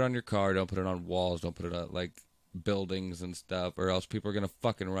 don't put it on your car, don't put it on walls, don't put it on, like, buildings and stuff, or else people are going to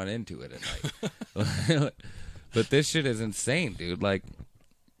fucking run into it at night. But this shit is insane, dude. Like,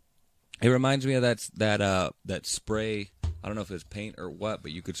 it reminds me of that spray. I don't know if it was paint or what,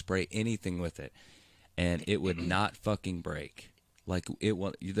 but you could spray anything with it, and it would not fucking break. Like,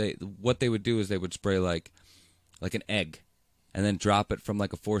 what they would do is they would spray like an egg, and then drop it from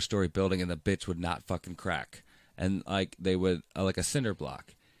like a 4-story building, and the bitch would not fucking crack. And like they would like a cinder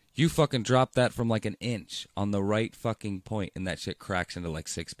block. You fucking drop that from like an inch on the right fucking point, and that shit cracks into like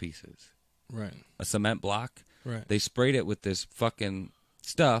 6 pieces. Right. A cement block. Right. They sprayed it with this fucking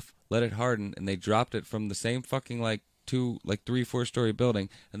stuff, let it harden, and they dropped it from the same fucking like 3-4-story building,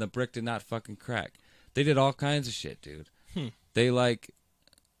 and the brick did not fucking crack. They did all kinds of shit, dude. They like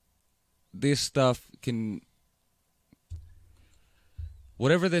this stuff can.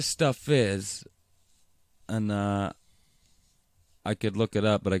 Whatever this stuff is, and I could look it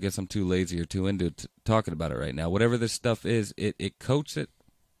up, but I guess I'm too lazy or too into talking about it right now. Whatever this stuff is, it coats it,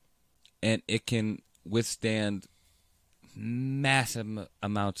 and it can withstand massive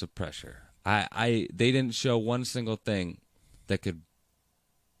amounts of pressure. They didn't show one single thing that could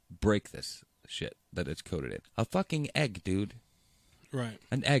break this shit that it's coated in. A fucking egg, dude. Right.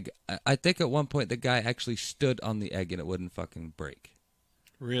 An egg. I think at one point the guy actually stood on the egg and it wouldn't fucking break.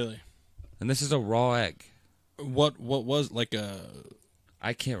 Really? And this is a raw egg. What was like a?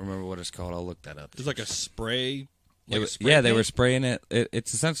 I can't remember what it's called. I'll look that up. It's like a spray. They were spraying it.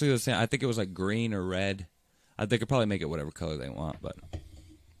 It's essentially the same. I think it was like green or red. They could probably make it whatever color they want, but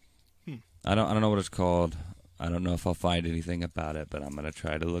I don't know what it's called. I don't know if I'll find anything about it, but I'm gonna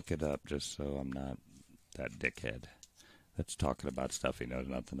try to look it up just so I'm not that dickhead that's talking about stuff he knows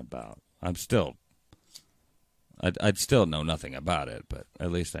nothing about. I'd still know nothing about it, but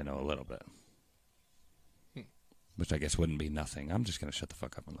at least I know a little bit. Which I guess wouldn't be nothing. I'm just going to shut the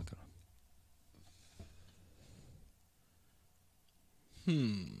fuck up and look at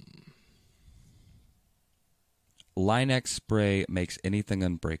them. Line-X spray makes anything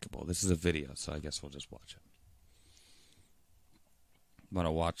unbreakable. This is a video, so I guess we'll just watch it. Want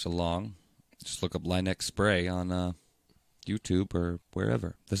to watch along? Just look up Line-X spray on YouTube or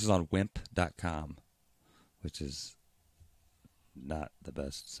wherever. This is on wimp.com, which is not the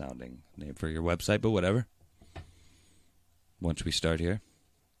best sounding name for your website, but whatever. Once we start here.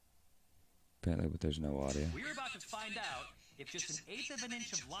 Apparently, but there's no audio. We're about to find out if just 1/8 of an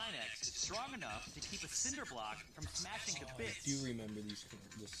inch of Line-X is strong enough to keep a cinder block from smashing to bits. I do remember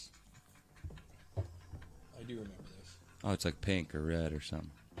this. I do remember this. Oh, it's like pink or red or something.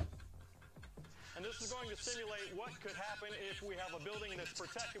 And this is going to simulate what could happen if we have a building that's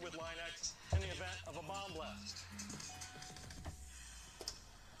protected with Line-X in the event of a bomb blast.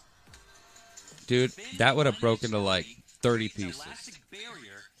 Dude, that would have broken to like 30 It's an pieces. elastic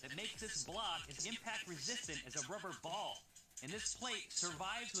barrier that makes this block as impact resistant as a rubber ball. And this plate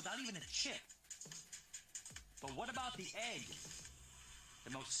survives without even a chip. But what about the egg?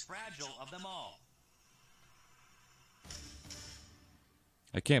 The most fragile of them all.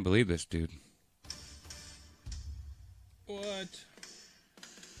 I can't believe this, dude. What?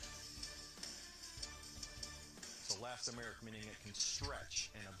 It's elastomeric, meaning it can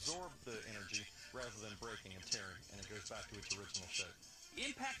stretch and absorb the energy rather than breaking and tearing, and it goes back to its original shape.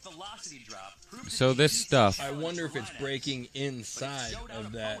 Impact velocity drop proves So this stuff- I wonder if it's breaking But its inside showdown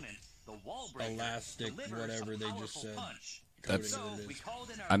of that opponent, the wall breaker, elastic delivers whatever a they just powerful said. punch. That's- So Coating we it is. called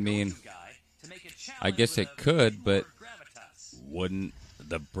in our I mean, go-to guy to make a I guess challenge it with a could, bit but- more gravitas. Wouldn't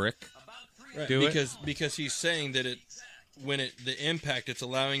the brick? About 3 Right, Do it? because he's saying that the impact, it's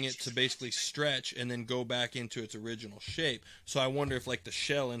allowing it to basically stretch and then go back into its original shape. So I wonder if like the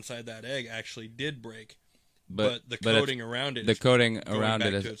shell inside that egg actually did break, but the it's- coating around it, the is coating going around back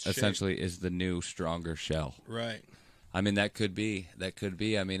it to is its shape. essentially is the new stronger shell. right. I mean, that could be.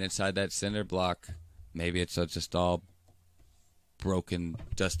 I mean, inside that cinder block, maybe it's just all broken,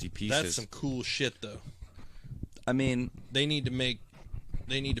 dusty pieces. That's some cool shit though. I mean, They need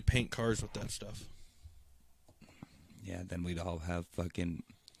to paint cars with that stuff. yeah, then we'd all have fucking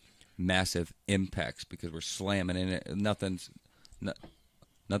massive impacts because we're slamming in it.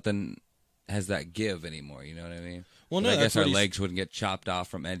 Nothing has that give anymore. You know what I mean? Well, But no, I that's guess what our he's- legs wouldn't get chopped off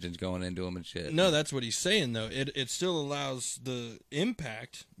from engines going into them and shit. No, that's what he's saying though. It still allows the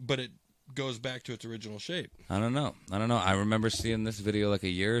impact, but it goes back to its original shape. I don't know. I remember seeing this video like a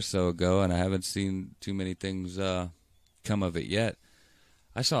year or so ago, and I haven't seen too many things come of it yet.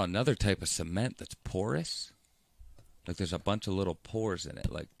 I saw another type of cement that's porous. Like there's a bunch of little pores in it.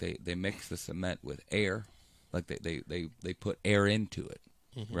 Like they mix the cement with air. Like they put air into it,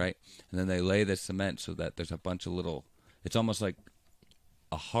 right? And then they lay the cement so that there's a bunch of little. It's almost like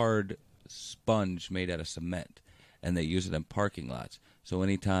a hard sponge made out of cement, and they use it in parking lots. So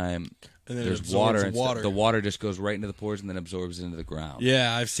anytime And then it there's absorbs water, water. the water just goes right into the pores and then absorbs into the ground.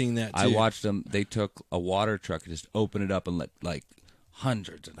 Yeah, I've seen that too. I watched them. They took a water truck and just opened it up and let like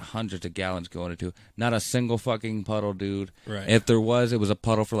hundreds and hundreds of gallons go into it. Not a single fucking puddle, dude. Right. If there was, it was a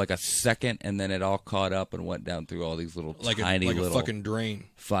puddle for like a second, and then it all caught up and went down through all these little like tiny a little fucking drain.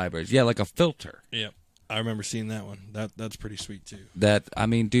 fibers. Yeah, like a filter. Yep. I remember seeing that one. That's pretty sweet too. That I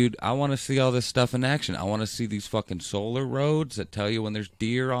mean, dude, I want to see all this stuff in action. I want to see these fucking solar roads that tell you when there's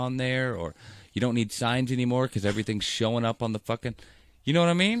deer on there, or you don't need signs anymore because everything's showing up on the fucking. You know what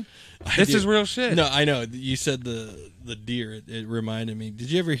I mean? This do. is real shit. No, I know. You said the deer. It reminded me. Did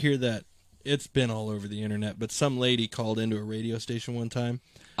you ever hear that? It's been all over the internet, but some lady called into a radio station one time.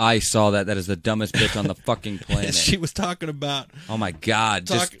 I saw that. That is the dumbest bitch on the fucking And planet. she was talking about Oh my god!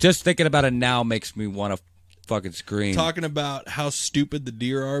 Talk- Just thinking about it now makes me want to fucking scream. how stupid the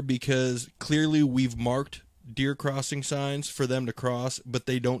deer are, because clearly we've marked deer crossing signs for them to cross, but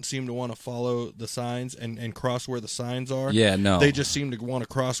they don't seem to want to follow the signs and cross where the signs are. Yeah, no. They just seem to want to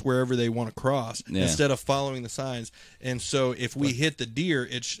cross wherever they want to cross Yeah. instead of following the signs. And so if we hit the deer,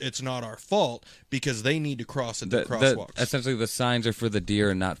 it's not our fault because they need to cross at the crosswalks. Essentially, the signs are for the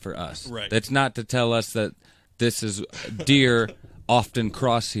deer and not for us. Right. It's not to tell us that this is deer often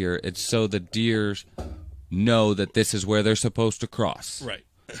cross here. It's so the deers know that this is where they're supposed to cross. Right.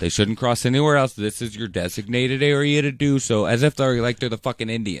 They shouldn't cross anywhere else. This is your designated area to do so, as if they're the fucking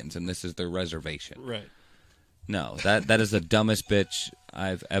Indians and this is their reservation. Right. No, that is the dumbest bitch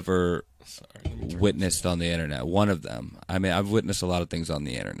I've ever witnessed on the internet. One of them. I mean, I've witnessed a lot of things on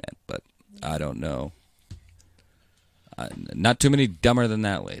the internet, but I don't know. Not too many dumber than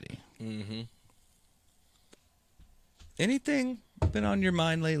that lady. Mm-hmm. Anything been on your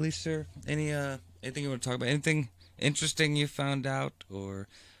mind lately, sir? Anything you want to talk about? Anything interesting you found out, or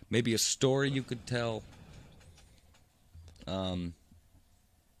maybe a story you could tell? I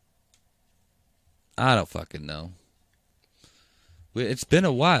don't fucking know. It's been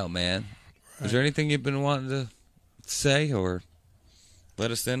a while, man. Right. Is there anything you've been wanting to say or let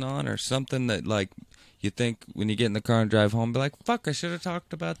us in on, or something that like you think when you get in the car and drive home, be like, "Fuck, I should have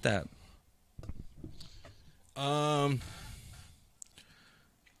talked about that."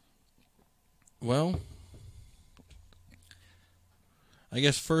 Well, I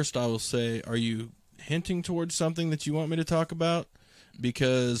guess first I will say, are you hinting towards something that you want me to talk about?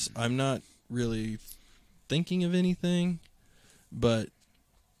 Because I'm not really thinking of anything, but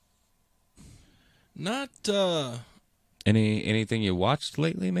not Anything you watched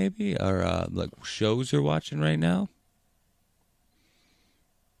lately, maybe, or like shows you're watching right now?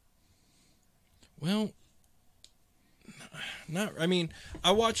 Well, not. I mean,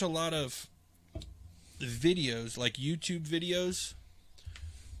 I watch a lot of videos, like YouTube videos,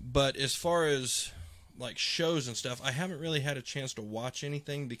 but as far as like shows and stuff, I haven't really had a chance to watch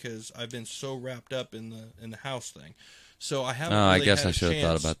anything because I've been so wrapped up in the house thing. So I haven't. Oh, really I guess had I a should have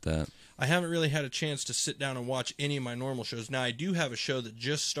thought chance- about that. I haven't really had a chance to sit down and watch any of my normal shows. Now, I do have a show that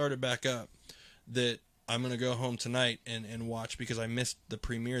just started back up that I'm going to go home tonight and watch because I missed the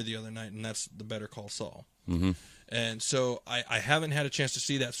premiere the other night, and that's the Better Call Saul. Mm-hmm. And so I haven't had a chance to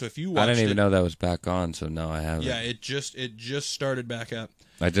see that. So if you watched I didn't even it, know that was back on, so no, I haven't. yeah, it just started back up.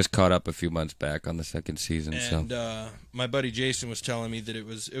 I just caught up a few months back on the second season. And my buddy Jason was telling me that it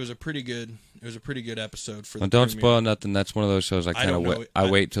was a pretty good episode for the Well, don't premiere. spoil nothing. That's one of those shows I kind don't of know. I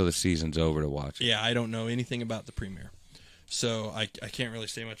wait till the season's over to watch it. Yeah, I don't know anything about the premiere. So I can't really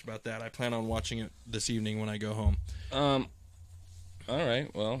say much about that. I plan on watching it this evening when I go home. All right.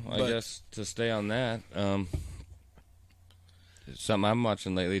 Well, I But- guess to stay on that, something I'm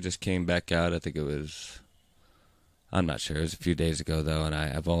watching lately just came back out. I think it was. I'm not sure. It was a few days ago though, and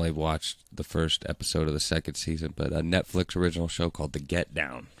I've only watched the first episode of the second season. But a Netflix original show called The Get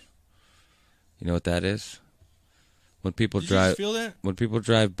Down. You know what that is? When people Did you drive just feel that? when people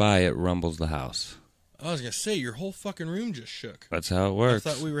drive by, it rumbles the house. I was gonna say your whole fucking room just shook. That's how it works.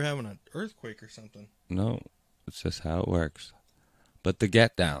 I thought we were having an earthquake or something. No, it's just how it works. But The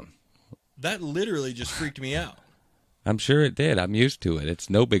Get Down. That literally just freaked me out. I'm sure it did. I'm used to it. It's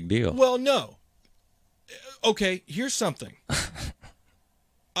no big deal. Well, no. Okay, here's something.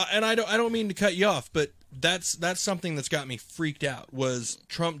 And I don't mean to cut you off, but that's something that's got me freaked out. Was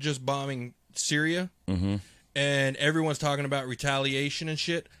Trump just bombing Syria, Mm-hmm. and everyone's talking about retaliation and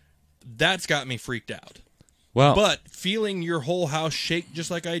shit. That's got me freaked out. Well, But feeling your whole house shake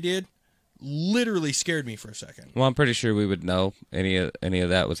just like I did, literally scared me for a second. I'm pretty sure we would know any of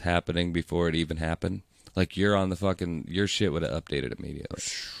that was happening before it even happened. Like your shit would have updated immediately.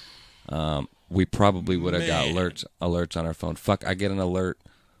 We probably would have got Man. alerts on our phone. Fuck, I get an alert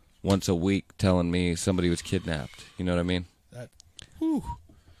once a week telling me somebody was kidnapped. You know what I mean? Whew.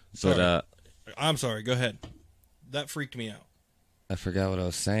 But Sorry. I'm sorry. Go ahead. That freaked me out. I forgot what I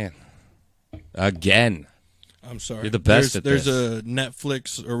was saying. Again. I'm sorry. You're the best at there's this. a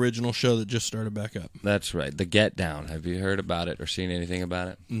Netflix original show that just started back up. That's right. The Get Down. Have you heard about it or seen anything about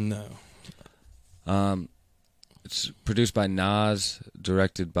it? No. It's produced by Nas,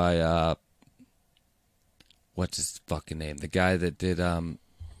 directed by what's his fucking name? The guy that did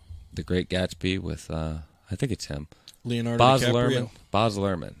The Great Gatsby with I think it's him. Leonardo Baz DiCaprio. Luhrmann. Baz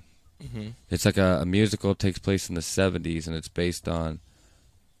Luhrmann. Mm-hmm. It's like a musical. It takes place in the 70s, and it's based on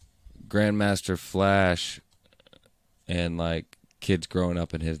Grandmaster Flash and like kids growing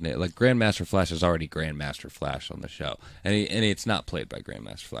up in his name. Like Grandmaster Flash is already Grandmaster Flash on the show, and it's not played by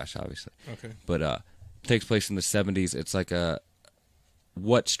Grandmaster Flash, obviously. Okay. But it takes place in the 70s. It's like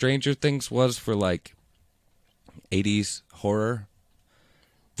what Stranger Things was for like 80s horror.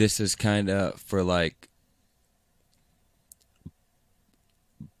 This is kind of for like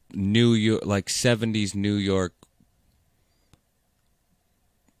New York, like 70s New York,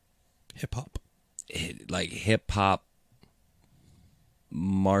 Hip hop. like hip hop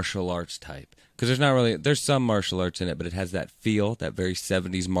martial arts type. Because there's some martial arts in it, but it has that feel, that very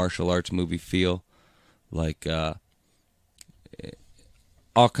 70s martial arts movie feel. Like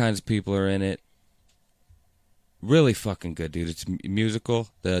all kinds of people are in it. Really fucking good, dude. It's musical.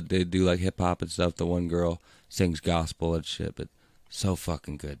 They do like hip hop and stuff. The one girl sings gospel and shit, but so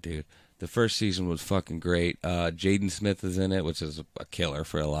fucking good, dude. The first season was fucking great. Jaden Smith is in it, which is a killer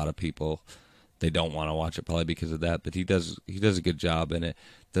for a lot of people. They don't want to watch it probably because of that, but he does a good job in it.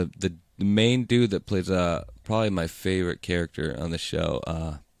 The main dude that plays probably my favorite character on the show.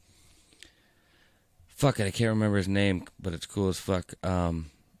 Fuck it, I can't remember his name, but it's cool as fuck.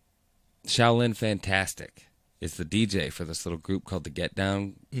 Shaolin Fantastic is the DJ for this little group called the Get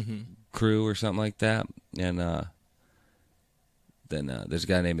Down Crew or something like that. And then there's a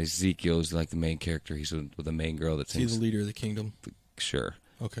guy named Ezekiel who's like the main character. He's with the main girl that Is he sings. the leader of the kingdom? Sure.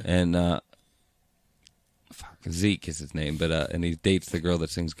 Okay. And Zeke is his name, but and he dates the girl that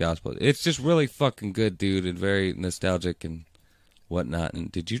sings gospel. It's just really fucking good, dude, and very nostalgic and whatnot.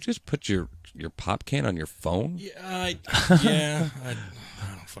 And did you just put your pop can on your phone Yeah, I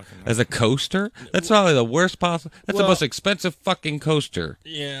don't fucking know. as a coaster? That's probably the worst possible. That's the Well- most expensive fucking coaster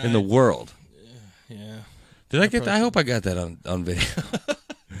Yeah. in the world. Yeah. Did I get that? I hope I got that on video.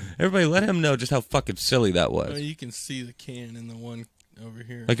 Everybody, let him know just how fucking silly that Well, was. you can see the can in the one over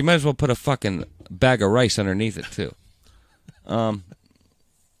here. Like, you might as well put a fucking bag of rice underneath it, too.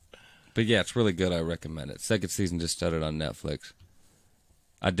 But yeah, it's really good. I recommend it. Second season just started on Netflix.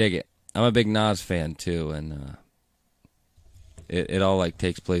 I dig it. I'm a big Nas fan too, and it all like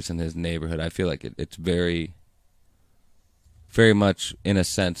takes place in his neighborhood. I feel like it's very, very much in a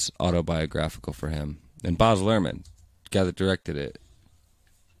sense autobiographical for him. And Baz Luhrmann, guy that directed it,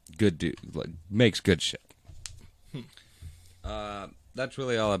 good dude, like makes good shit. That's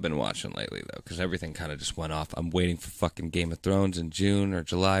really all I've been watching lately, though, because everything kind of just went off. I'm waiting for fucking Game of Thrones in June or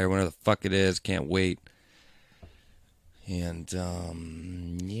July or whenever the fuck it is. Can't wait. And,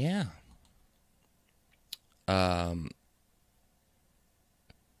 yeah.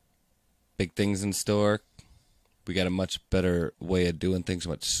 Big things in store. We got a much better way of doing things, a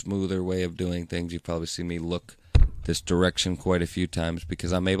much smoother way of doing things. You've probably seen me look this direction quite a few times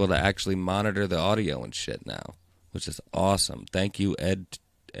because I'm able to actually monitor the audio and shit now, which is awesome. Thank you, Ed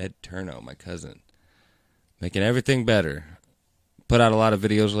Turno, my cousin. Making everything better. Put out a lot of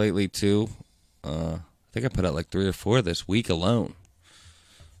videos lately, too. I think I put out like 3 or 4 this week alone.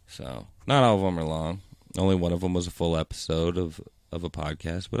 So, not all of them are long. Only one of them was a full episode of a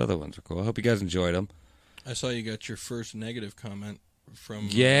podcast, but other ones are cool. I hope you guys enjoyed them. I saw you got your first negative comment from...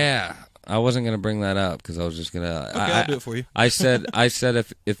 Yeah. I wasn't going to bring that up because I was just going to... Okay, I'll do it for you. I said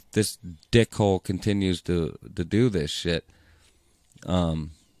if this dickhole continues to do this shit,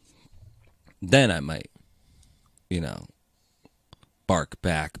 then I might, bark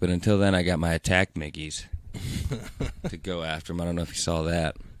back. But until then, I got my attack Miggies to go after him. I don't know if you saw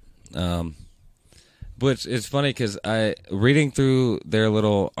that. But it's funny because reading through their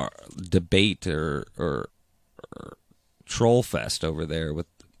little debate or troll fest over there with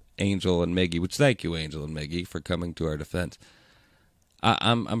Angel and Miggy, which thank you, Angel and Miggy, for coming to our defense.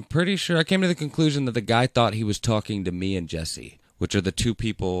 I'm pretty sure I came to the conclusion that the guy thought he was talking to me and Jesse, which are the 2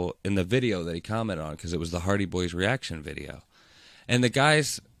 people in the video that he commented on because it was the Hardy Boys reaction video. And the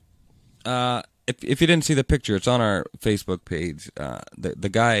guys, if you didn't see the picture, it's on our Facebook page. The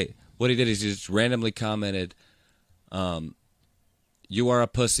guy, what he did is he just randomly commented, "You are a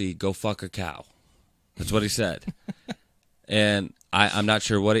pussy, go fuck a cow." That's what he said. And I'm not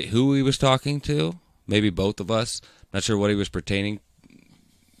sure who he was talking to. Maybe both of us. Not sure what he was pertaining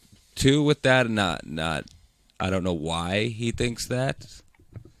to with that. Not. I don't know why he thinks that.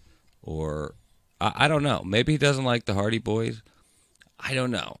 Or I don't know. Maybe he doesn't like the Hardy Boys. I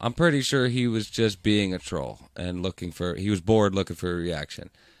don't know. I'm pretty sure he was just being a troll and he was bored looking for a reaction.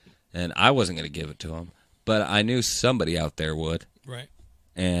 And I wasn't going to give it to him. But I knew somebody out there would. Right.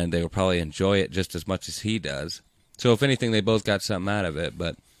 And they will probably enjoy it just as much as he does. So if anything, they both got something out of it.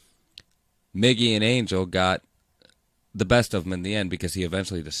 But Miggy and Angel got the best of him in the end because he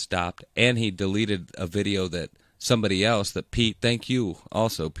eventually just stopped. And he deleted a video that somebody else, that Pete, thank you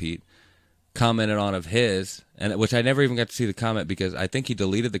also, Pete, commented on of his, and which I never even got to see the comment because I think he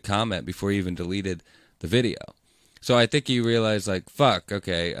deleted the comment before he even deleted the video. So I think he realized, like, fuck,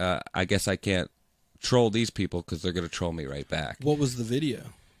 okay, I guess I can't troll these people because they're going to troll me right back. What was the video?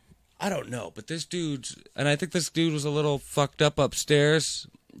 I don't know, but I think this dude was a little fucked up upstairs,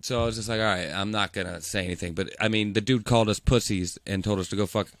 so I was just like, all right, I'm not going to say anything. But, I mean, the dude called us pussies and told us to go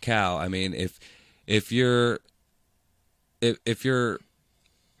fuck a cow. I mean, if you're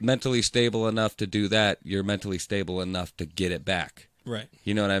mentally stable enough to do that, you're mentally stable enough to get it back. Right.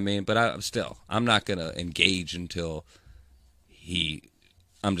 You know what I mean? But I'm not going to engage until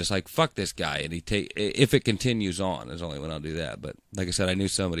I'm just like, fuck this guy. And if it continues on, is only when I'll do that. But like I said, I knew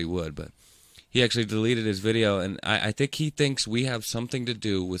somebody would. But he actually deleted his video. And I think he thinks we have something to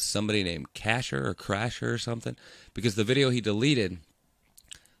do with somebody named Casher or Crasher or something. Because the video he deleted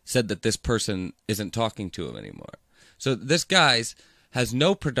said that this person isn't talking to him anymore. So this guy's has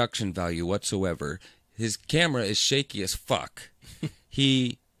no production value whatsoever. His camera is shaky as fuck.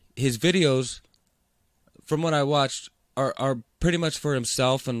 His videos, from what I watched, are pretty much for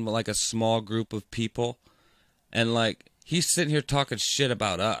himself and like a small group of people. And like he's sitting here talking shit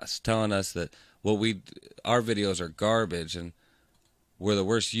about us, telling us that our videos are garbage and we're the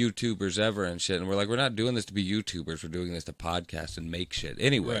worst YouTubers ever and shit. And we're like, we're not doing this to be YouTubers. We're doing this to podcast and make shit.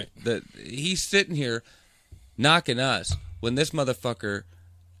 Anyway, right. He's sitting here knocking us when this motherfucker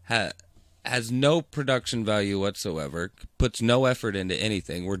has no production value whatsoever, puts no effort into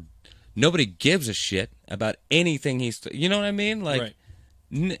anything. Nobody gives a shit about anything you know what I mean? Like,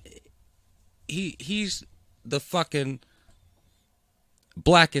 right. He's the fucking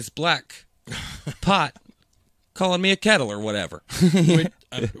black is black pot calling me a kettle or whatever.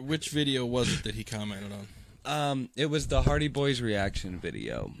 Which video was it that he commented on? It was the Hardy Boys reaction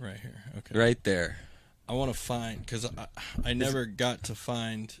video. Right here. Okay. Right there. I want to find, because I never got to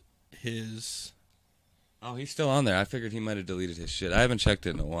find his Oh, he's still on there. I figured he might have deleted his shit. I haven't checked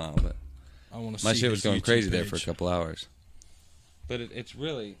it in a while, but I want to see my shit was his going YouTube crazy there for a page. couple hours. But it's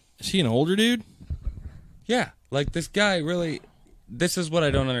really... Is he an older dude? Yeah, like this guy really... This is what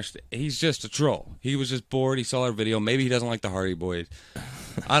I don't understand. He's just a troll. He was just bored. He saw our video. Maybe he doesn't like the Hardy Boys.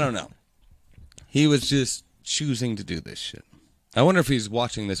 I don't know. He was just choosing to do this shit. I wonder if he's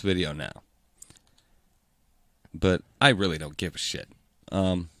watching this video now. But I really don't give a shit.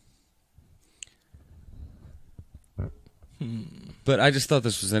 But I just thought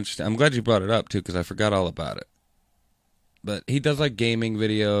this was interesting. I'm glad you brought it up, too, because I forgot all about it. But he does, like, gaming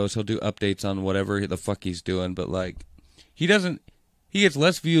videos. He'll do updates on whatever the fuck he's doing. But, like, he doesn't... He gets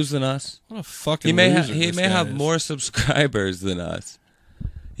less views than us. What a fucking He may loser he this may guy have is. more subscribers than us.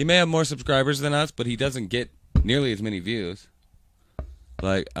 He may have more subscribers than us, but he doesn't get nearly as many views.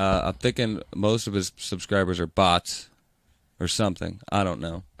 Like, I'm thinking most of his subscribers are bots or something. I don't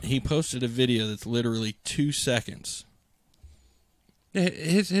know. He posted a video that's literally 2 seconds.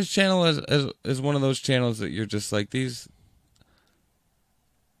 His channel is one of those channels that you're just like, this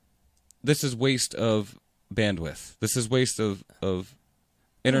is waste of bandwidth. This is waste of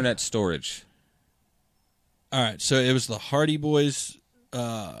internet storage. All right, so it was the Hardy Boys.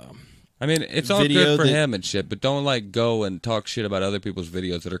 I mean, it's all Video good for that- him and shit, but don't like go and talk shit about other people's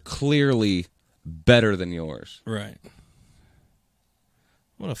videos that are clearly better than yours. Right.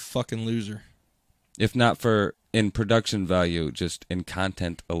 What a fucking loser. If not for in production value, just in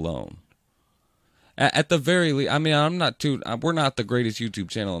content alone. At the very least, I mean, we're not the greatest YouTube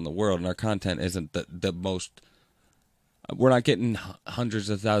channel in the world, and our content isn't the most. We're not getting hundreds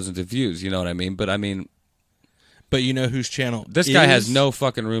of thousands of views, you know what I mean? But I mean, But you know whose channel this guy has is- no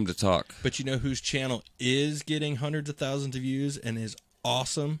fucking room to talk. But you know whose channel is getting hundreds of thousands of views and is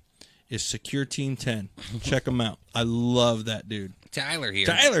awesome? Is Secure Team 10. Check him out. I love that dude. Tyler here.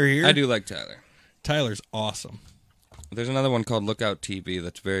 Tyler here. I do like Tyler. Tyler's awesome. There's another one called Lookout TV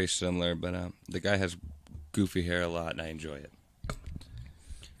that's very similar, but the guy has goofy hair a lot, and I enjoy it.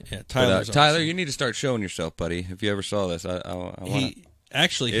 Yeah, But, Tyler's Tyler, awesome. you need to start showing yourself, buddy. If you ever saw this, I want. He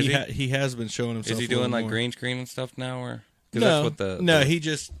actually Is he has been showing himself. Is he a little doing like more. green screen and stuff now, or? 'Cause No, that's what no.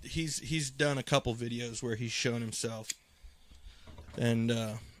 He's done a couple videos where he's shown himself, and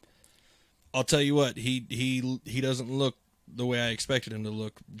I'll tell you what, he doesn't look the way I expected him to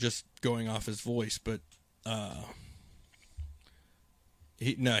look, just going off his voice, but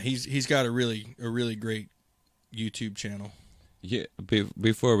he's got a really great YouTube channel. Yeah.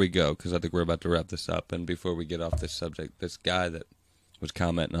 Before we go, because I think we're about to wrap this up, and before we get off this subject, this guy that was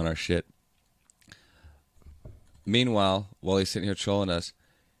commenting on our shit. Meanwhile, while he's sitting here trolling us,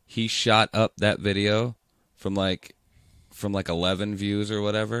 he shot up that video from like 11 views or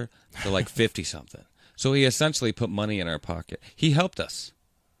whatever to like 50 something. So he essentially put money in our pocket. He helped us.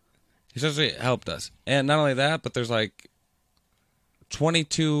 He essentially helped us. And not only that, but there's like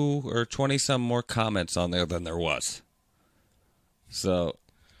 22 or 20 some more comments on there than there was. So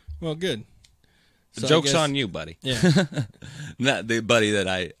Well, good. the So I joke's guess- on you, buddy. Yeah. Not the buddy that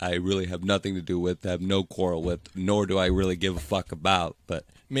I really have nothing to do with, have no quarrel with, nor do I really give a fuck about. But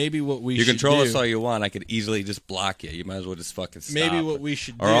Maybe what we you should can troll do, us all you want. I could easily just block you. You might as well just fucking stop. maybe what we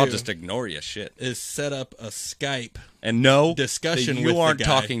should or do I'll just ignore you. Shit. is set up a Skype. And no discussion you with the aren't guy.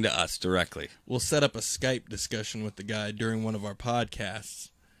 talking to us directly. We'll set up a Skype discussion with the guy during one of our podcasts,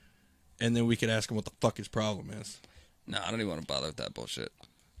 and then we could ask him what the fuck his problem is. No, I don't even want to bother with that bullshit.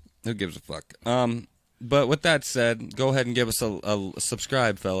 Who gives a fuck? But with that said, go ahead and give us a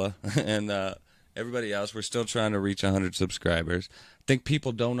subscribe, fella. And everybody else, we're still trying to reach 100 subscribers. I think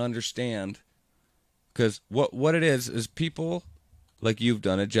people don't understand. Because what it is people, like you've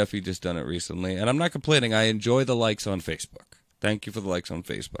done it, Jeffy just done it recently. And I'm not complaining. I enjoy the likes on Facebook. Thank you for the likes on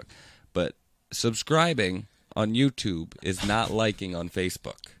Facebook. But subscribing on YouTube is not liking on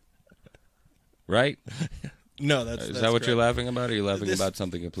Facebook. Right? No, that's Is that what you're laughing about? Or are you laughing This about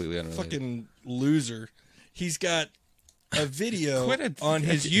something completely unrelated? fucking loser. He's got a video Quit it. on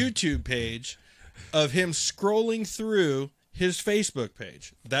his YouTube page of him scrolling through his Facebook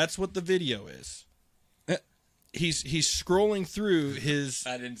page. That's what the video is. He's scrolling through his.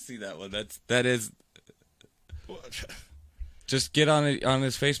 I didn't see that one. That is. Just get on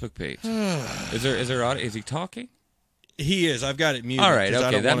his Facebook page. Is there audio? Is he talking? He is. I've got it muted. All right, 'cause I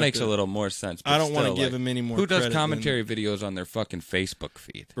okay, don't that want it makes to- a little more sense. I but don't want to still, give him any more. Who does credit commentary videos on their fucking Facebook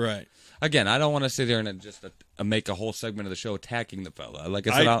feed? Right. Again, I don't want to sit there and just make a whole segment of the show attacking the fella. Like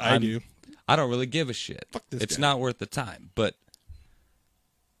I said, I do. I don't really give a shit. Fuck this It's guy. not worth the time. But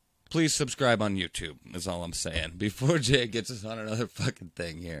please subscribe on YouTube. Is all I'm saying. Before Jay gets us on another fucking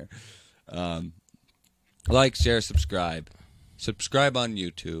thing here. Like, share, subscribe. Subscribe on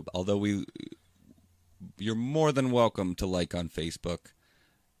YouTube. Although you're more than welcome to like on Facebook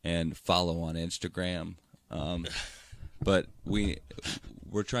and follow on Instagram. But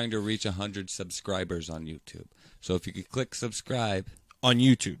we're trying to reach 100 subscribers on YouTube. So if you could click subscribe On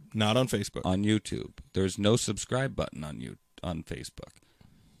YouTube, not on Facebook. on YouTube, there's no subscribe button on Facebook.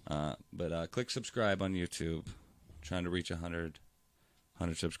 But click subscribe on YouTube. Trying to reach 100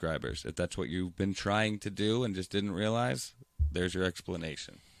 subscribers. If that's what you've been trying to do and just didn't realize, there's your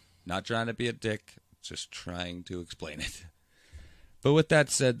explanation. Not trying to be a dick, just trying to explain it. But with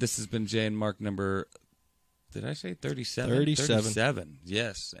that said, this has been Jay and Mark number, did I say 37? 37,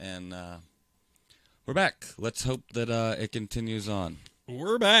 yes. And we're back. Let's hope that it continues on.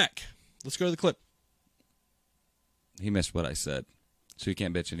 We're back. Let's go to the clip. He missed what I said, so he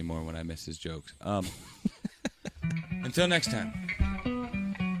can't bitch anymore when I miss his jokes. Until next time.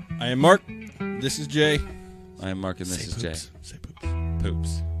 I am Mark. This is Jay. I am Mark and this is Jay. Say poops.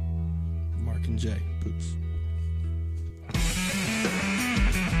 Poops. Mark and Jay. Poops.